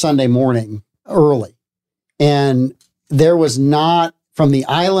work Sunday morning early, and there was not from the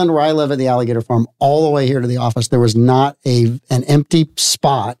island where I live at the Alligator Farm all the way here to the office. There was not an empty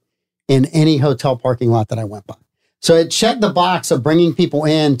spot in any hotel parking lot that I went by. So it checked the box of bringing people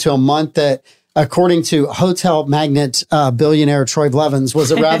in to a month that, according to hotel magnate billionaire Troy Blevins,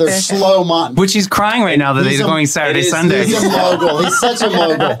 was a rather slow month. Which he's crying right now that they're going Saturday, Sunday. He's a mogul. He's such a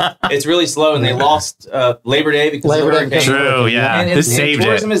mogul. It's really slow, and they lost Labor Day because of the hurricane. True, yeah. And this saved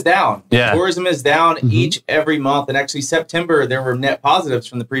tourism is down. Yeah. Tourism is down every month. And actually, September, there were net positives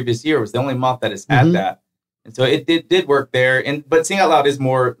from the previous year. It was the only month that has had that. And so it did work there. But Sing Out Loud is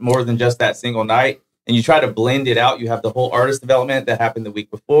more than just that single night. And you try to blend it out. You have the whole artist development that happened the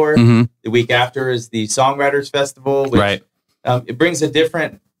week before. The week after is the Songwriters Festival, which it brings a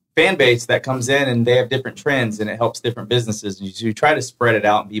different fan base that comes in, and they have different trends, and it helps different businesses. And you try to spread it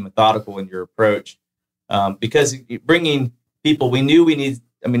out and be methodical in your approach. Because bringing people, we knew we need,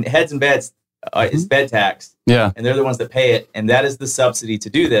 I mean, heads and beds is bed tax. Yeah. And they're the ones that pay it. And that is the subsidy to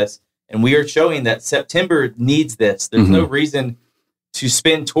do this. And we are showing that September needs this. There's no reason to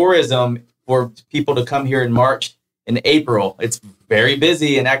spend tourism for people to come here in March and April. It's very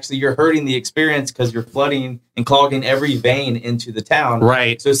busy. And actually, you're hurting the experience because you're flooding and clogging every vein into the town.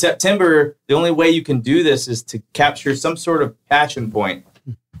 Right. So September, the only way you can do this is to capture some sort of passion point.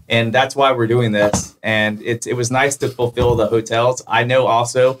 And that's why we're doing this. And it was nice to fulfill the hotels. I know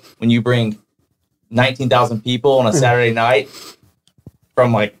also when you bring 19,000 people on a Saturday night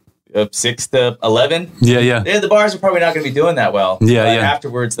from like 6 to 11. Yeah. The bars are probably not going to be doing that well. Yeah. But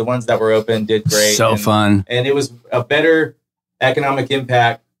afterwards, the ones that were open did great. So fun. And it was a better economic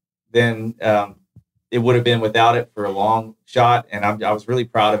impact than it would have been without it for a long shot. And I was really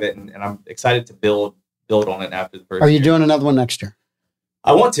proud of it. And I'm excited to build on it after the first Are you year. doing another one next year?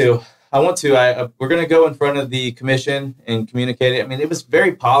 I want to. We're going to go in front of the commission and communicate it. I mean, it was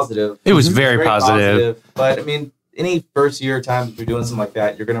very positive. It was very positive. But I mean, any first year time that you're doing something like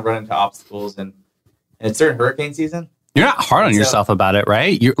that, you're going to run into obstacles, and it's during hurricane season. You're not hard on yourself about it,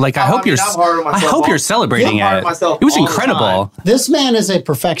 right? You're like, I hope you're celebrating I'm hard on it. myself It was all the incredible. This man is a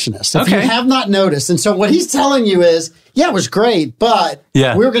perfectionist. If you Okay. have not noticed. And so what he's telling you is, yeah, it was great, but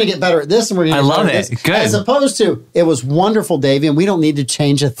Yeah. we're going to get better at this and we're going to I get love better at it. this. Good. As opposed to, it was wonderful, Davey, and we don't need to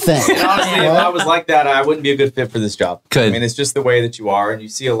change a thing. And honestly, if I was like that, I wouldn't be a good fit for this job. Good. I mean, it's just the way that you are, and you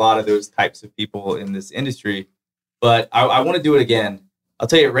see a lot of those types of people in this industry. But I want to do it again. I'll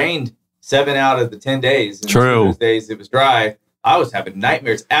tell you, it rained 7 out of the 10 days. And True. Those days it was dry. I was having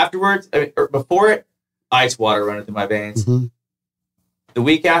nightmares afterwards. Or before it, ice water running through my veins. Mhm. The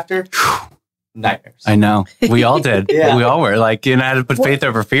week after, nightmares. I know. We all did. Yeah. We all were like, I had to put faith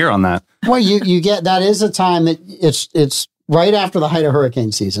over fear on that. Well, you get, that is a time that it's right after the height of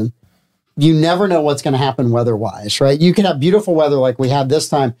hurricane season. You never know what's going to happen weather-wise, right? You could have beautiful weather like we had this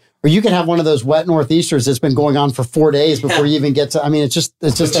time, or you could have one of those wet northeasters that's been going on for 4 days before you even get to, I mean, it's just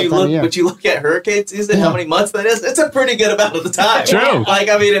that time of year. But you look at hurricane season, how many months that is, it's a pretty good amount of the time. True. Like,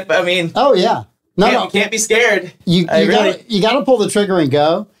 Oh, yeah. you can't be scared. You got to pull the trigger and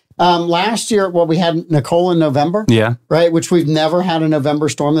go. Last year, we had Nicole in November, Yeah. right? Which we've never had a November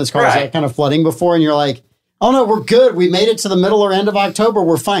storm that's caused that kind of flooding before. And you're like, oh no, we're good. We made it to the middle or end of October.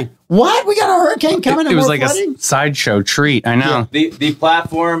 We're fine. What? We got a hurricane coming and It was we're like flooding? a sideshow treat. I know. The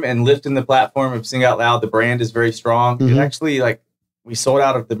platform and lifting the platform of Sing Out Loud, the brand is very strong. It actually, like, we sold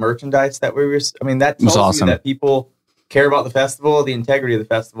out of the merchandise that we were, I mean, that tells awesome. you that people care about the festival, the integrity of the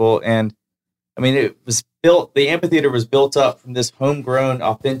festival. And I mean, it was built, the amphitheater was built up from this homegrown,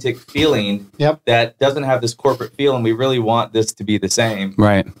 authentic feeling that doesn't have this corporate feel. And we really want this to be the same.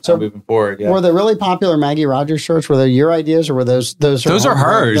 Right. So moving forward. Yeah. Were the really popular Maggie Rogers shirts, were they your ideas or were those are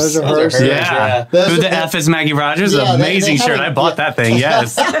hers. Those are hers. Yeah. Those Who are- the F is Maggie Rogers? Yeah, Amazing they had shirt. a- I bought that thing.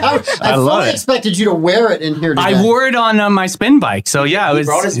 Yes. I love fully it. expected you to wear it in here today. I wore it on my spin bike. So yeah, it He was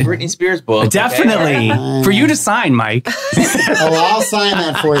brought us Britney Spears book. definitely Okay. for you to sign, Mike. I'll sign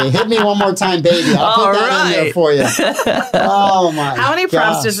that for you. Hit me one more time, baby. I'll put All that in there right. for you. Oh my! How many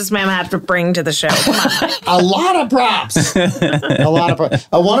props gosh. does this man have to bring to the show? Come on. A lot of props. A lot of props.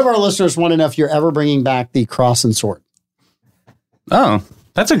 One of our listeners want to know if you're ever bringing back the cross and sword. Oh,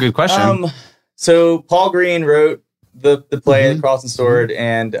 that's a good question. So Paul Green wrote the play Cross and Sword,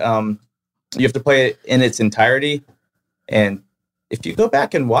 and you have to play it in its entirety. And if you go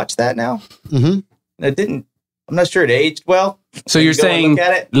back and watch that now, Mhm. it didn't. I'm not sure it aged well. So When you're you go and saying look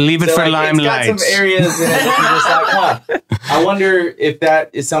at it. leave it So, for like, limelight. It's got some areas in it that you're just like, huh. I wonder if that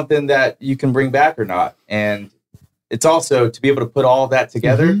is something that you can bring back or not. And it's also to be able to put all of that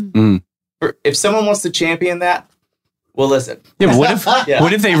together. If someone wants to champion that, well, listen. Yeah, but what if Yeah.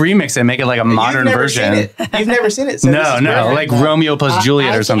 what if they remix it, make it like a modern You've never version? seen it. You've never seen it. So this No, is no, perfect. like Romeo plus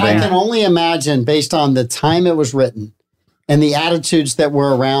Juliet or something. I can only imagine, based on the time it was written and the attitudes that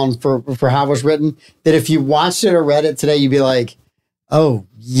were around for how it was written, that if you watched it or read it today, you'd be like, "Oh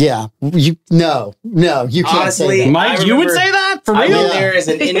yeah, you can't Honestly, say that." Mike, you would remember- say that for I real? went there as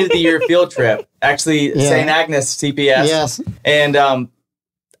an end of the year field trip, actually St. Agnes CPS. Yes. And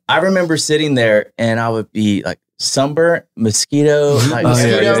I remember sitting there and I would be like sunburnt, mosquito. Like, Oh,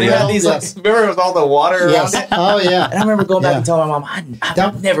 yeah, they yeah. had these, Yes. like, remember with all the water Yes. around it? Oh yeah. And I remember going back Yeah. and telling my mom,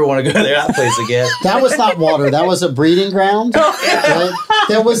 I never want to go there, that place again. That was not water. That was a breeding ground. Right?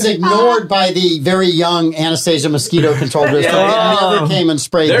 That was ignored by the very young Anastasia mosquito control district. Yeah. It never came and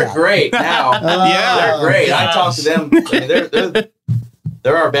sprayed They're that. great now. Yeah. They're great. I Gosh. talk to them. I mean,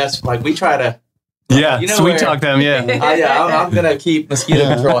 they're our best. Like, we try to. Yeah, You know sweet where- talk them. Yeah. I'm going to keep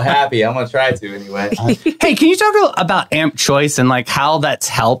mosquito control happy. I'm going to try to anyway. Hey, can you talk about Amp Choice and like how that's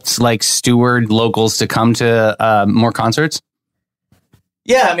helped like steward locals to come to more concerts?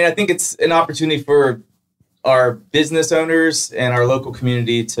 Yeah, I mean, I think it's an opportunity for our business owners and our local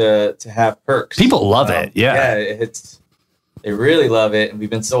community to have perks. People love it. Yeah. They really love it, and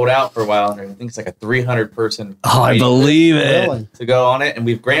we've been sold out for a while. And I think it's like a 300-person. Oh, I believe it. Really? To go on it, and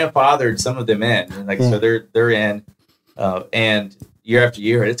we've grandfathered some of them in, and so they're in, and year after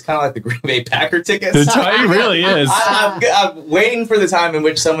year, it's kind of like the Green Bay Packer tickets. It really is. I'm waiting for the time in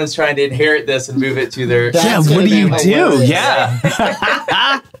which someone's trying to inherit this and move it to their. That's What do you do? hilarious. Yeah.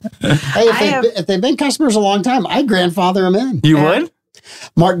 Hey, if they've been customers a long time, I'd grandfather them in. You would?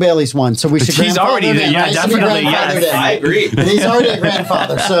 Mark Bailey's one, so we should. He's already grandfather there. them, Yeah, right? definitely, Grandfathered yes. in. I agree. And he's already a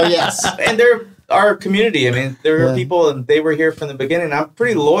grandfather, so yes. And they're our community. I mean, there are people, and they were here from the beginning. I'm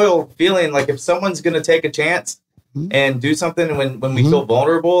pretty loyal, feeling like if someone's going to take a chance and do something when we feel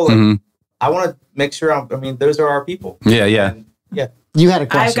vulnerable, and I want to make sure those are our people. Yeah, yeah. And, yeah. You had a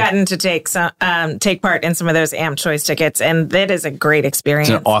question. I've gotten to take part in some of those AMP Choice tickets, and that is a great experience.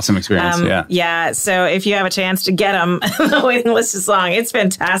 It's an awesome experience. Yeah. So if you have a chance to get them, the waiting list is long. It's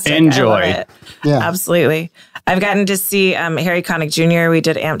fantastic. Enjoy. I love it. Yeah. Absolutely. I've gotten to see Harry Connick Jr. We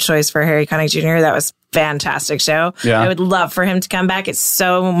did AMP Choice for Harry Connick Jr. That was fantastic show. Yeah. I would love for him to come back. It's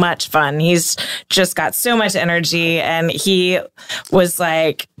so much fun. He's just got so much energy, and he was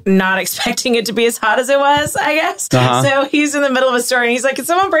like not expecting it to be as hot as it was, I guess. So he's in the middle of a store and he's like, can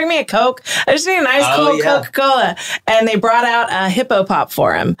someone bring me a Coke? I just need a nice cold Coca-Cola. And they brought out a Hippo Pop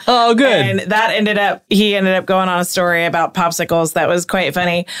for him. Oh, good. And he ended up going on a story about popsicles that was quite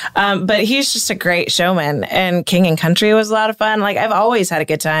funny. But he's just a great showman. And King and Country was a lot of fun. Like, I've always had a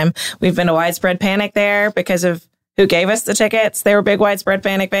good time. We've been to Widespread Panic there because of who gave us the tickets. They were big Widespread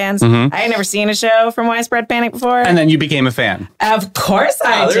Panic fans. I had never seen a show from Widespread Panic before. And then you became a fan. Of course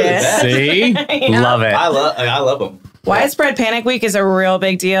I did. See? Love it. I love them. Widespread Panic Week is a real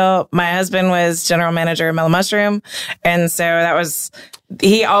big deal. My husband was general manager of Mellow Mushroom. And so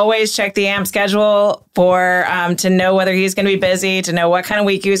he always checked the AMP schedule for to know whether he was going to be busy, to know what kind of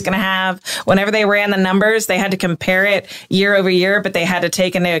week he was going to have. Whenever they ran the numbers, they had to compare it year over year, but they had to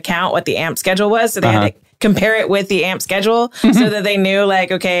take into account what the AMP schedule was. So they had to compare it with the AMP schedule so that they knew,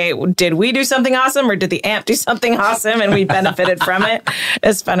 like, okay, did we do something awesome or did the AMP do something awesome and we benefited from it?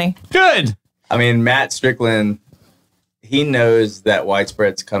 It's funny. Good. I mean, Matt Strickland, he knows that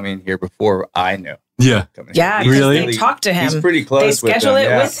Widespread's coming here before I know. Yeah. Yeah, Really? they talk to him. He's pretty close. They schedule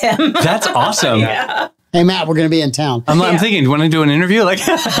with them, it with him. That's awesome. Yeah. Hey, Matt, we're going to be in town. I'm thinking, want to do an interview? Like,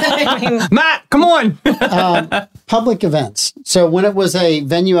 Matt, come on. Public events. So when it was a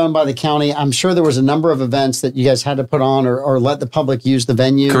venue owned by the county, I'm sure there was a number of events that you guys had to put on or let the public use the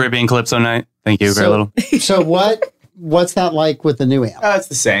venue. Caribbean Calypso Night. Thank you. Very little. So what's that like with the new amp? It's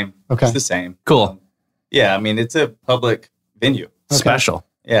the same. Okay. It's the same. Cool. Yeah, I mean, it's a public venue. Special.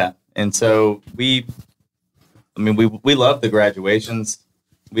 Yeah. And so we love the graduations.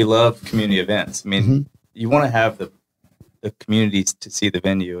 We love community events. I mean, you want to have the communities to see the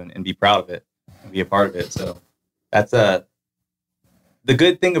venue and be proud of it and be a part of it. So that's the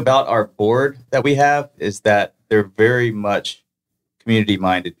good thing about our board that we have is that they're very much community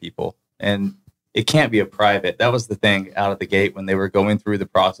minded people, and it can't be a private. That was the thing out of the gate when they were going through the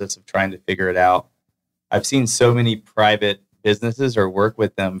process of trying to figure it out. I've seen so many private businesses or work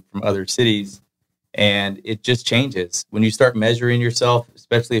with them from other cities, and it just changes when you start measuring yourself,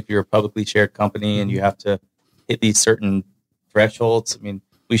 especially if you're a publicly shared company and you have to hit these certain thresholds. I mean,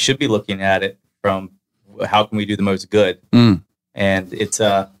 we should be looking at it from how can we do the most good, and it's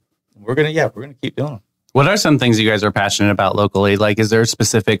we're gonna keep doing it. What are some things you guys are passionate about locally? Like, is there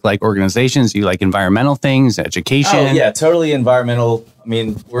specific like organizations? Do you like environmental things, education? Oh yeah, totally environmental. I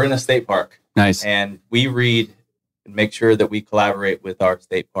mean, we're in a state park. Nice. And we read and make sure that we collaborate with our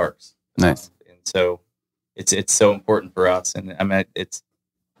state parks. Nice. And so it's so important for us. And I mean, it's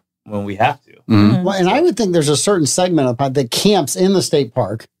when we have to. Well, and I would think there's a certain segment of that camps in the state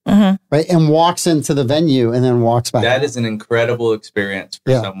park, right, and walks into the venue and then walks back. That is an incredible experience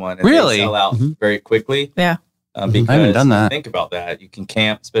for someone. And really? They sell out very quickly. Yeah. Because I haven't done that. Think about that. You can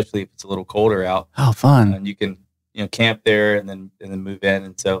camp, especially if it's a little colder out. Oh, fun. And you can camp there and then move in.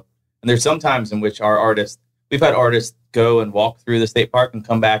 And there's some times in which we've had artists go and walk through the state park and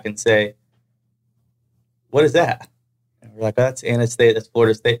come back and say, what is that? And we're like, that's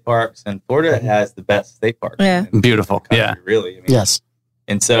Florida State Parks. And Florida has the best state parks. Yeah. Beautiful. Country, really. I mean, yes.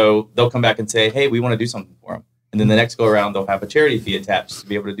 And so they'll come back and say, hey, we want to do something for them. And then the next go around, they'll have a charity fee attached to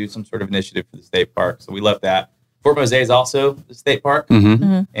be able to do some sort of initiative for the state park. So we love that. Fort Mose is also the state park.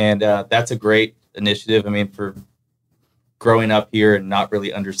 And that's a great initiative. I mean, for growing up here and not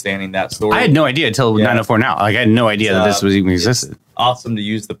really understanding that story. I had no idea until 904 Now. Like, I had no idea that this was even existed. It's awesome to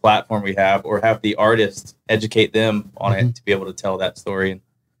use the platform we have, or have the artists educate them on it to be able to tell that story. And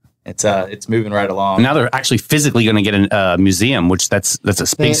it's moving right along. Now they're actually physically going to get a museum, which that's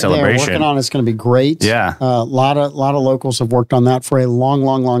a big celebration. They're working on it's going to be great. Yeah, a lot of locals have worked on that for a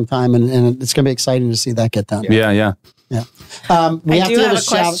long time, and it's going to be exciting to see that get done. Yeah. I do have a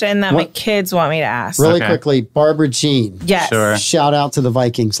question that my kids want me to ask. Really quickly, Barbara Jean. Yes. Sure. Shout out to the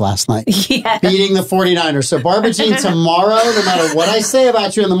Vikings last night. Yes. Beating the 49ers. So Barbara Jean, tomorrow, no matter what I say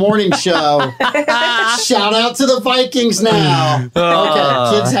about you in the morning show, shout out to the Vikings now.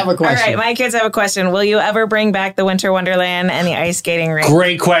 Okay, kids have a question. All right, my kids have a question. Will you ever bring back the Winter Wonderland and the ice skating rink?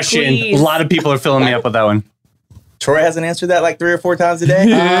 Great question. Please. A lot of people are filling me up with that one. Troy hasn't answered that like 3 or 4 times a day.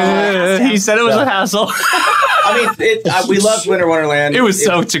 He said it was a hassle. I mean, we loved Winter Wonderland. It was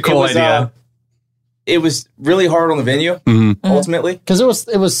such a cool idea. It was really hard on the venue, ultimately. Because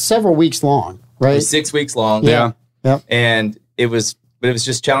it was several weeks long, right? It was 6 weeks long. Yeah. And it was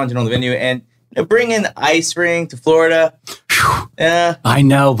just challenging on the venue. And bringing the ice ring to Florida. I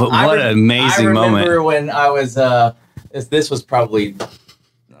know, but what an amazing moment. I remember when I was, this was probably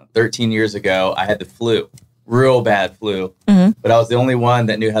 13 years ago, I had the flu. Real bad flu, but I was the only one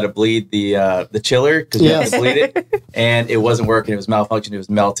that knew how to bleed the chiller because you have to bleed it, and it wasn't working. It was malfunctioning. It was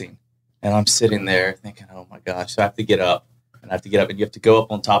melting, and I'm sitting there thinking, "Oh my gosh!" So I have to get up, and you have to go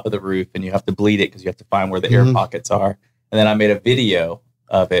up on top of the roof, and you have to bleed it because you have to find where the air pockets are. And then I made a video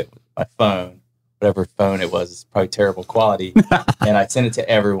of it with my phone. Whatever phone it was, it's probably terrible quality. And I sent it to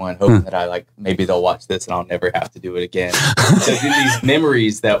everyone, hoping that maybe they'll watch this and I'll never have to do it again. So these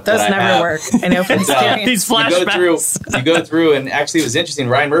memories that Does that never I have, work. I know from experience. These flashbacks. You go through, and actually it was interesting.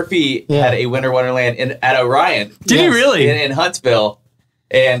 Ryan Murphy had a Winter Wonderland at Orion. Did he really? In Huntsville.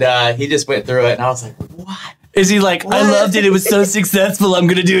 And he just went through it, and I was like, what? Is he like, I loved it. It was so successful. I'm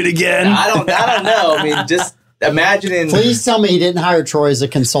going to do it again. I don't know. I mean, just imagining. Please tell me he didn't hire Troy as a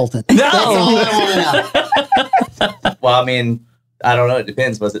consultant. No. That's all I want to know. Well, I mean, I don't know. It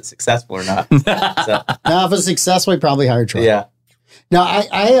depends. Was it successful or not? So, Now, if it's successful, he probably hired Troy. yeah. No,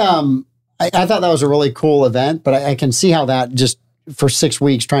 I thought that was a really cool event, but I can see how that just for 6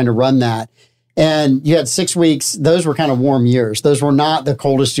 weeks trying to run that. And you had 6 weeks. Those were kind of warm years. Those were not the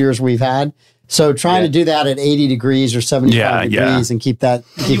coldest years we've had. So trying to do that at 80 degrees or 75 degrees and keep that.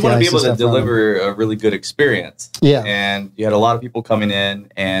 You want to be able to deliver a really good experience. Yeah. And you had a lot of people coming in,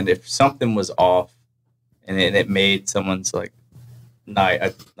 and if something was off and it made someone's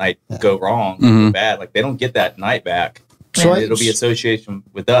night go wrong, go bad, like they don't get that night back. And it'll be association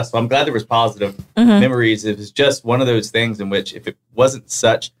with us. So I'm glad there was positive memories. It was just one of those things in which if it wasn't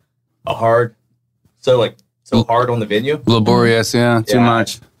such a hard, so hard on the venue. Laborious, too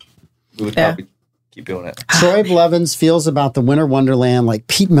much. We would probably keep doing it. Troy Blevins feels about the Winter Wonderland like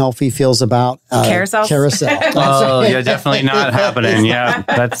Pete Melfi feels about Carousel. Oh, yeah, definitely not happening. Yeah,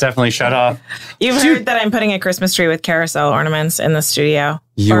 that's definitely shut off. You've heard that I'm putting a Christmas tree with carousel ornaments in the studio.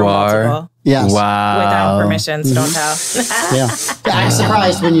 You Or are? multiple. Yes. Wow. Without permission, so don't tell. Yeah. Act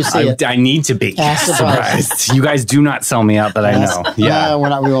surprised when you see it. I need to be Act surprised. You guys do not sell me out that I know. Yeah. We're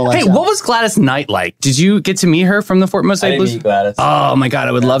not. We won't let Hey, you out. what was Gladys Knight like? Did you get to meet her from the Fort Mosaic I didn't Blues? meet Gladys. Oh my God,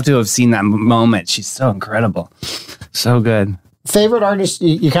 I would love to have seen that moment. She's so incredible. So good. Favorite artists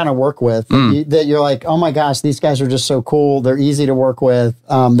you kind of work with that you're like, oh my gosh, these guys are just so cool. They're easy to work with.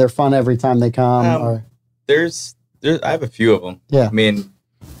 They're fun every time they come. I have a few of them. Yeah. I mean,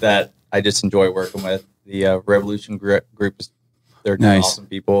 that I just enjoy working with. The Revolution group, they're Nice. awesome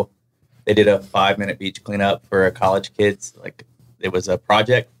people. They did a 5-minute beach cleanup for college kids. Like, it was a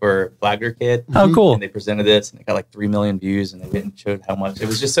project for Flagler Kid. Oh, cool. And they presented this, and it got 3 million views, and they didn't show how much. It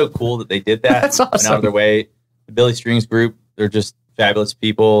was just so cool that they did that. That's awesome. Went out of their way. The Billy Strings group, they're just fabulous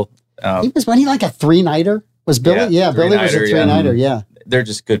people. Wasn't he like a 3-nighter? Was Billy? Yeah, Billy was a 3-nighter. Yeah. They're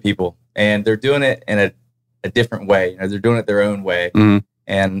just good people, and they're doing it in a different way. They're doing it their own way.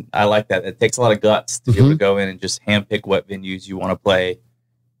 And I like that. It takes a lot of guts to be able to go in and just handpick what venues you want to play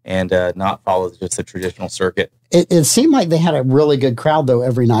and not follow just the traditional circuit. It seemed like they had a really good crowd, though,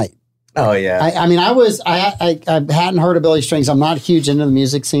 every night. Oh, yeah. I mean, I hadn't heard of Billy Strings. I'm not huge into the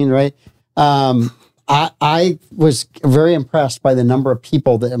music scene, right? I was very impressed by the number of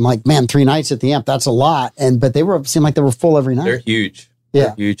people that I'm like, man, 3 nights at the Amp, that's a lot. But seemed like they were full every night. They're huge. Yeah.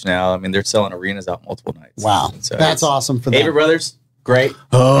 They're huge now. I mean, they're selling arenas out multiple nights. Wow. So that's awesome for them. Avery Brothers, great.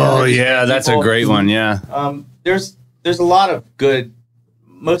 Oh, yeah, that's a great one. Yeah. There's a lot of good.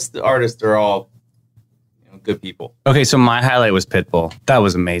 Most of the artists are all good people. Okay, so my highlight was Pitbull. That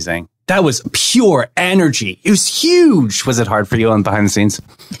was amazing. That was pure energy. It was huge. Was it hard for you on behind the scenes?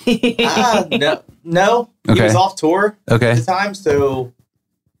 No. Okay. He was off tour at Okay. the time, so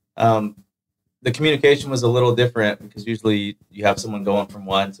the communication was a little different because usually you have someone going from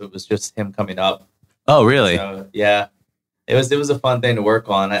one, so it was just him coming up. Oh, really? So, yeah, it was a fun thing to work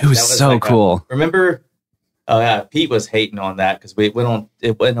on. It was so cool. Remember? Oh yeah, Pete was hating on that because it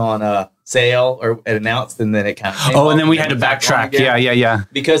went on sale or it announced and then it kind of and then we had to backtrack. Yeah.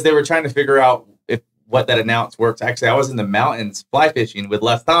 Because they were trying to figure out what that announce works. Actually, I was in the mountains fly fishing with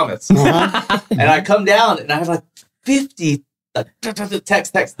Les Thomas, and I come down and I have like 50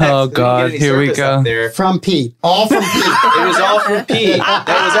 text. Oh God, here we go. From Pete, all from Pete. It was all from Pete.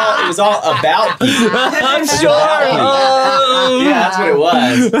 It was all about Pete. I'm sure. Oh. Yeah, that's what it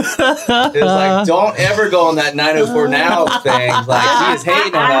was. It was like, don't ever go on that 904 now thing. Like, he is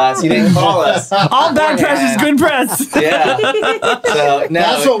hating on us. He didn't call us. All bad press is good press. Yeah. So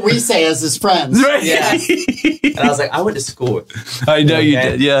That's what we say as his friends. Right. Yeah. And I was like, I went to school with him. I know you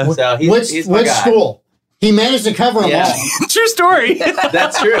did. Yeah. So he's my which guy. school? He managed to cover them all. True story.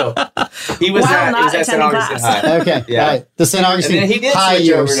 That's true. He was While at St. Augustine High. Okay. Yeah. Right. The St. And Augustine then he did High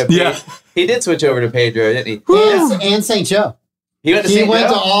switch over years. to He did switch over to Pedro, didn't he? And St. Joe. He went to He St. went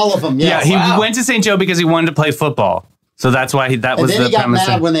Joe? to all of them. Yeah, Yes. he Wow. went to St. Joe because he wanted to play football. So that's why that And was then the he got premise.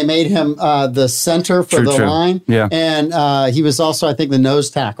 mad when they made him the center for the line. Yeah. And he was also, I think, the nose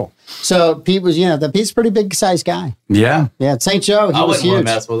tackle. So Pete was, Pete's a pretty big size guy. Yeah. Yeah. At St. Joe, he I was wouldn't want huge.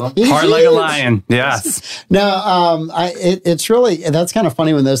 to mess with him. He was Hard like a huge. lion. Yes. No, it's really, that's kind of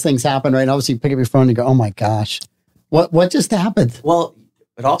funny when those things happen, right? Obviously, you pick up your phone and you go, oh my gosh, what just happened? Well,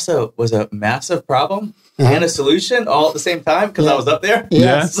 it also was a massive problem and a solution all at the same time because I was up there.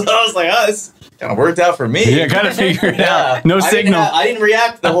 Yeah. So I was like, oh, this kind of worked out for me. Yeah, gotta figure it Yeah. out. No signal. I didn't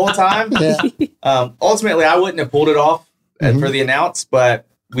react the whole time. Yeah. Ultimately, I wouldn't have pulled it off for the announce, but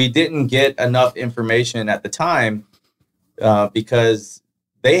we didn't get enough information at the time because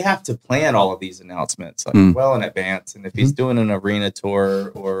they have to plan all of these announcements well in advance. And if he's doing an arena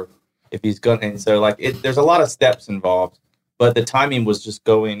tour or if he's going, and so there's a lot of steps involved, but the timing was just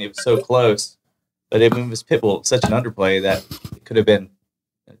going, it was so close. But it was Pitbull, such an underplay that it could have been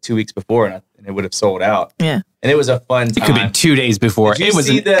 2 weeks before and it would have sold out. Yeah. And it was a fun time. It could be 2 days before. Did you It was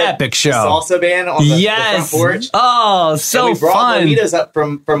see an the epic show. Salsa band on the front porch. Oh, so and we brought fun. mojitos up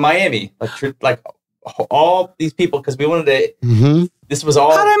from Miami, like all these people because we wanted to. This was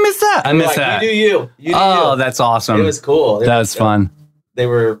all. How did I miss that? I missed that. You do you. You do Oh, you. that's awesome. It was cool. That's fun. They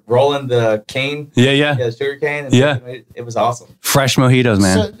were rolling the cane. Yeah. The sugar cane. And Yeah. It was awesome. Fresh mojitos,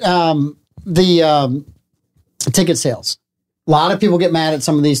 man. So, the ticket sales. A lot of people get mad at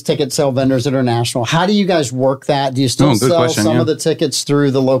some of these ticket sale vendors that are national. How do you guys work that? Do you still good sell question, some yeah. of the tickets through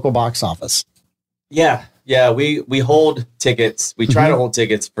the local box office? Yeah. We hold tickets. We try to hold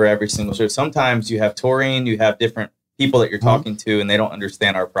tickets for every single show. Sometimes you have touring, you have different people that you're talking to, and they don't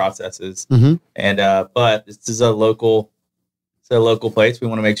understand our processes. And but this is a local place. We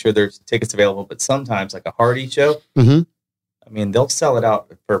want to make sure there's tickets available. But sometimes, like a Hardy show, I mean, they'll sell it out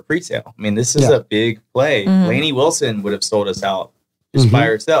for a pre-sale. I mean, this is a big play. Lainey Wilson would have sold us out just by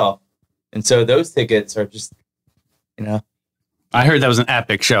herself. And so those tickets are just, I heard that was an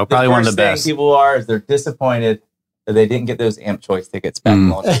epic show. Probably one of the best. People are, they're disappointed that they didn't get those Amp Choice tickets back.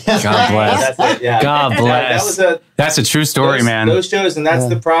 God bless. That's it, yeah. God bless. That's a true story, man. Those shows, and that's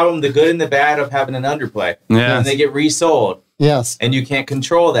the problem, the good and the bad of having an underplay. Yeah. And they get resold. Yes. And you can't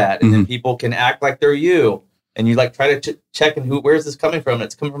control that. And then people can act like they're you. And you try to check and where's this coming from? And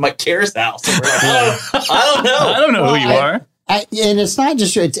it's coming from my Care's house. And we're like, I don't know. I don't know who you are. And it's not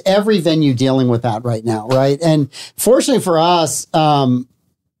just you, it's every venue dealing with that right now, right? And fortunately for us,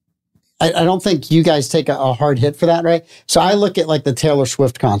 I don't think you guys take a hard hit for that, right? So I look at like the Taylor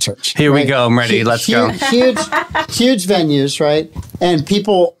Swift concerts. Here we go. I'm ready. Let's go. Huge venues, right? And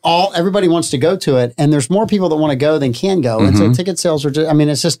everybody wants to go to it. And there's more people that want to go than can go. And so ticket sales are just,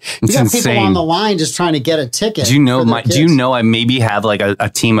 it's just, you got insane. people on the line just trying to get a ticket. Do you know I maybe have like a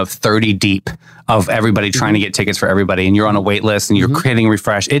team of 30 deep of everybody trying to get tickets for everybody, and you're on a wait list and you're hitting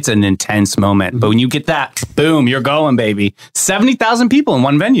refresh. It's an intense moment. But when you get that, boom, you're going, baby. 70,000 people in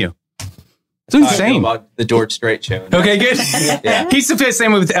one venue. It's insane. About the George Strait show. Okay, good. He's the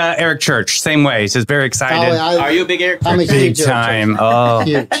same with Eric Church. Same way. He's just very excited. Are you a big Eric Church? I'm a Big huge time. Church. Oh,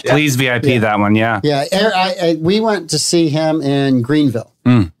 Huge. please VIP that one. Yeah. Yeah. We went to see him in Greenville.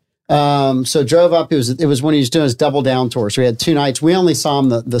 So drove up. It was when he was doing his Double Down tour. So we had 2 nights. We only saw him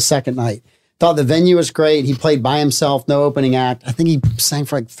the second night. Thought the venue was great. He played by himself, no opening act. I think he sang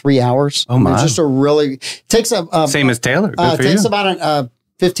for like 3 hours. Oh my! It was just a really takes a same as Taylor. Good for takes you. about a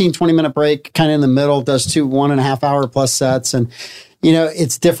 15-20 minute break, kind of in the middle. Does 2 1.5 hour plus sets, and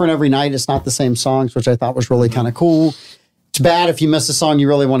it's different every night. It's not the same songs, which I thought was really kind of cool. It's bad if you miss a song you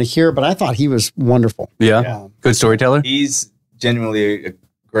really want to hear, but I thought he was wonderful. Yeah. Good storyteller. He's genuinely a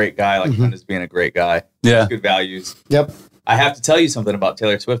great guy, like known as being a great guy. Yeah. Good values. Yep. I have to tell you something about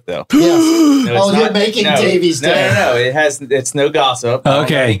Taylor Swift, though. Yes. You're making Davey's day. No. It's no gossip.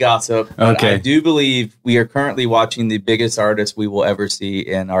 Okay. Gossip. Okay. I do believe we are currently watching the biggest artist we will ever see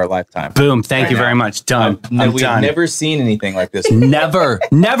in our lifetime. Boom. Thank you very much. Done. I'm we've done. never seen anything like this. Never,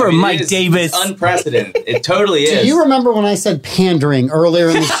 Mike Davis. It's unprecedented. It totally is. Do you remember when I said pandering earlier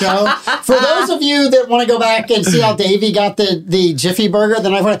in the show? For those of you that want to go back and see how Davey got the Jiffy Burger,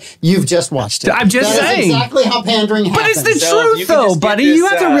 then you've just watched it. I'm just saying. That's exactly how pandering happens. But it's the truth, though, buddy. You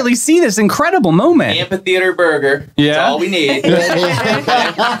have to really see this incredible moment. Amphitheater burger. Yeah. That's all we need. You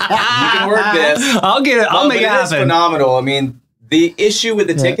can work this. I'll get it. I'll make it happen. It's phenomenal. I mean, the issue with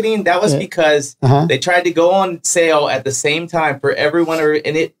the ticketing, that was because they tried to go on sale at the same time for everyone,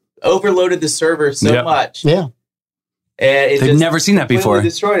 and it overloaded the server so much. Yeah. And they've never seen that before.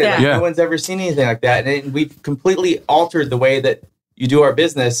 Destroyed it. Like, no one's ever seen anything like that. And we've completely altered the way that you do our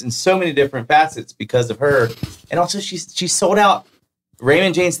business in so many different facets because of her. And also, she sold out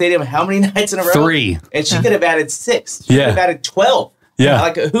Raymond James Stadium how many nights in a row? 3. And she could have added 6. She could have added 12.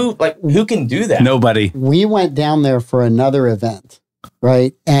 Yeah. Who can do that? Nobody. We went down there for another event,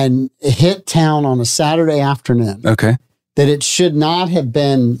 right? And hit town on a Saturday afternoon. Okay. That it should not have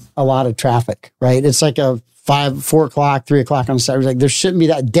been a lot of traffic, right? It's like a 4 o'clock, 3 o'clock on a Saturday. Like there shouldn't be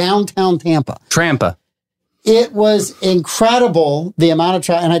that. Downtown Tampa. Trampa. It was incredible, the amount of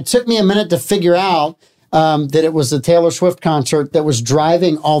traffic. And it took me a minute to figure out that it was a Taylor Swift concert that was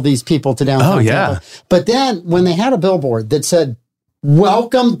driving all these people to downtown Tampa. But then when they had a billboard that said,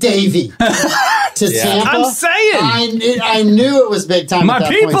 "Welcome, Davey," to Tampa, I'm saying. I knew it was big time. My at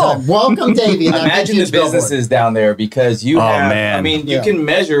that people. Point in time. Welcome, Davey. Imagine the businesses down there because you have, man. I mean, you can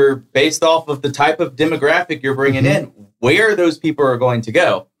measure based off of the type of demographic you're bringing in, where those people are going to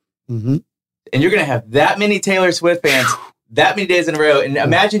go. And you're going to have that many Taylor Swift fans that many days in a row. And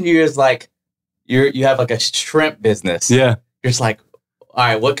imagine you're just like, you have like a shrimp business. Yeah. You're just like, all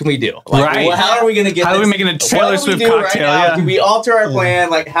right, what can we do? Like, right. well, how are we going to get How this? are we making a Taylor Swift cocktail? Right Can we alter our plan?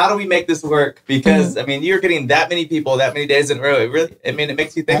 Like, how do we make this work? Because, I mean, you're getting that many people that many days in a row. It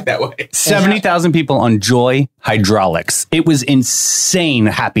makes you think that way. 70,000 people on Joy Hydraulics. It was insane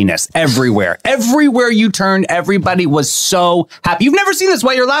happiness everywhere. Everywhere you turned, everybody was so happy. You've never seen this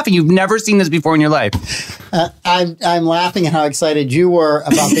while you're laughing. You've never seen this before in your life. I'm laughing at how excited you were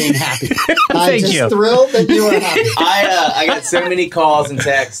about being happy. I'm Thank you. Thrilled that you were happy. I got so many calls and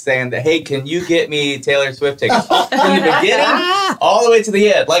texts saying that, hey, can you get me Taylor Swift tickets? From the beginning all the way to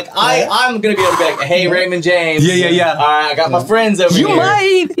the end. Like, I'm going to be able to be like, hey, Raymond James. Yeah. All right, I got my friends over here. You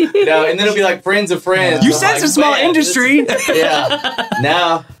might. And then it'll be like friends of friends. You said it's a small industry.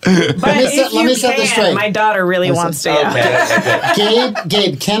 No. But let me set this straight. My daughter really wants to. Okay.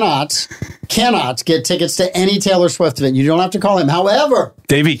 Gabe cannot get tickets to any Taylor Swift event. You don't have to call him. However,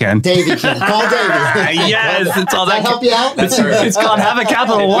 Davey can. Call Davey. Yes, it's all that. Does that help you out? It's called Have a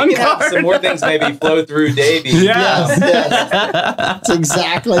Capital One card. Some more things maybe flow through Davey. Yeah. Yes. That's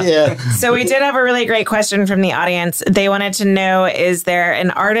exactly it. So we did have a really great question from the audience. They wanted to know, is there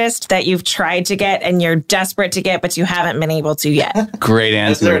an artist that you've tried to get and you're desperate to get, but you haven't been able to yet? Great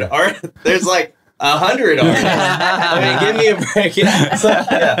answer. There's like 100 artists. I mean, give me a break.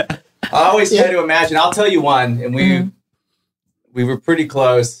 Yeah. I always try to imagine. I'll tell you one, and we were pretty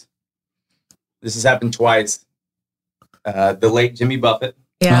close. This has happened twice. The late Jimmy Buffett.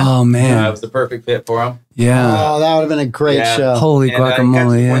 Yeah. Oh, man. It was the perfect fit for him. Yeah. Oh, that would have been a great show. Holy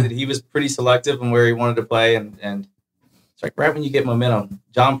guacamole, yeah. That he was pretty selective on where he wanted to play, and it's like right when you get momentum.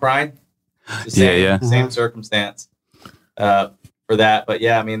 John Prine, same circumstance for that. But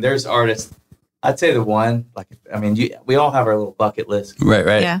yeah, I mean, there's artists. I'd say the one, we all have our little bucket list.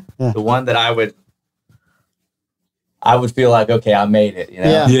 Right. Yeah. The one that I would feel like, okay, I made it. You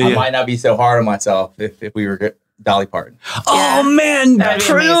know, I might not be so hard on myself if we were Dolly Parton. Oh man, that'd be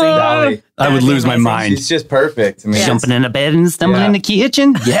true. amazing. Dolly. I would lose my mind. She's just perfect. I mean, Jumping in the bed and stumbling in the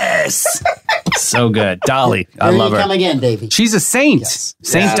kitchen. Yes. So good. Dolly. I love her. Come again, Davey. She's a saint. Yes.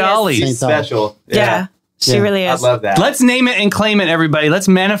 Saint Dolly. She's special. Yeah. She really is. I love that. Let's name it and claim it, everybody. Let's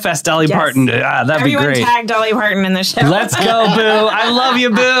manifest Dolly Parton. That'd Everyone be great. tag Dolly Parton in the show. Let's go, Boo. I love you,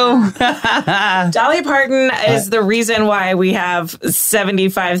 Boo. Dolly Parton is the reason why we have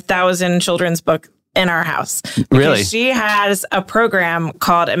 75,000 children's books in our house. Really? She has a program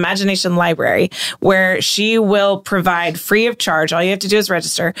called Imagination Library where she will provide free of charge. All you have to do is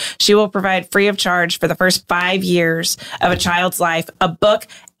register. She will provide free of charge for the first 5 years of a child's life, a book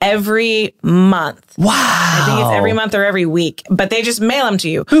every month. Wow. I think it's every month or every week, but they just mail them to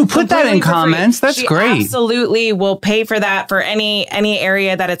you. Ooh, put that in completely for free. comments. That's She great. Absolutely will pay for that for any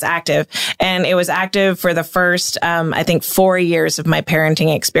area that it's active. And it was active for the first, I think, 4 years of my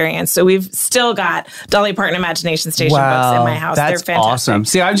parenting experience. So we've still got Dolly Parton Imagination Station books in my house. That's They're fantastic. awesome.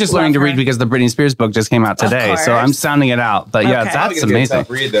 See, I'm just learning to Love read her. because the Britney Spears book just came out today. So I'm sounding it out. But yeah, Okay. that's Probably gonna be a amazing. tough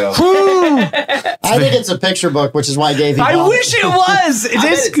read, though. I think it's a picture book, which is why I gave you. I wish it was. It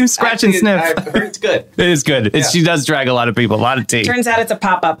is scratch and sniff. I've heard it's good. It is good. She does drag a lot of people, a lot of tea. Turns out it's a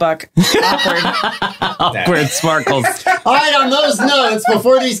pop-up book. Awkward. Where it sparkles. All right, on those notes,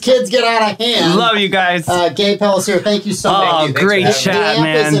 before these kids get out of hand, Love you guys. Gabe Pellicer, thank you so much. Oh, Thanks great for having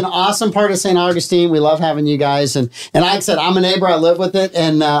me. The chat, AMP is man. an awesome part of St. Augustine. We love having you guys. And like I said, I'm a neighbor. I live with it.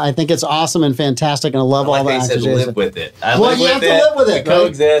 And I think it's awesome and fantastic. And I love all Like the they said, activities. live with it. I Well, live you with have to live with it, right?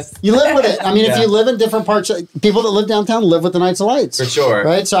 Coexist. You live with it. I mean, if Yeah. you live in different parts, people that live downtown live with the Knights of Lights. For sure.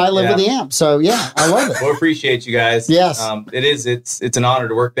 Right? So I live Yeah. with the AMP. So yeah, I love it. Well, appreciate you guys. Yes. It's an honor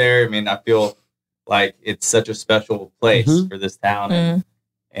to work there. I mean, I feel like it's such a special place for this town,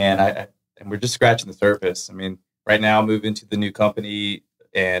 and we're just scratching the surface. I mean, right now, moving to the new company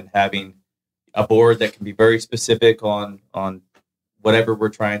and having a board that can be very specific on whatever we're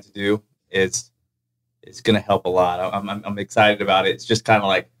trying to do is going to help a lot. I'm excited about it. It's just kind of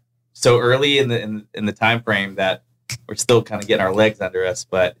like so early in the time frame that we're still kind of getting our legs under us,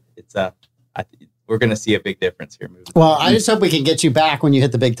 but it's we're going to see a big difference here. Moving Well, forward. I just hope we can get you back when you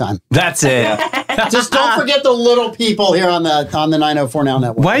hit the big time. That's it. Just don't forget the little people here on the 904 Now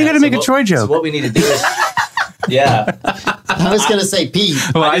Network. Why you got to make a Troy So joke? what we need to do is, yeah, I was going to say Pete.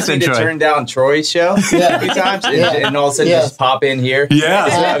 Well, I I just said need to Troy. turn down Troy's show a few times, and all of a sudden Yeah. just pop in here. Yeah.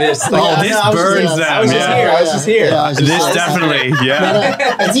 I just, Oh, Yeah, this no, I was burns just- them. I was just Yeah. here. I was just here. Yeah, I was just- This definitely, No, yeah.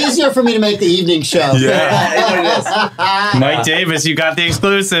 no, it's easier for me to make the evening show. Yeah. Mike Davis, you got the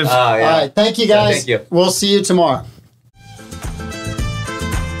exclusive. Oh, yeah. All right. Thank you, guys. Thank you. We'll see you tomorrow.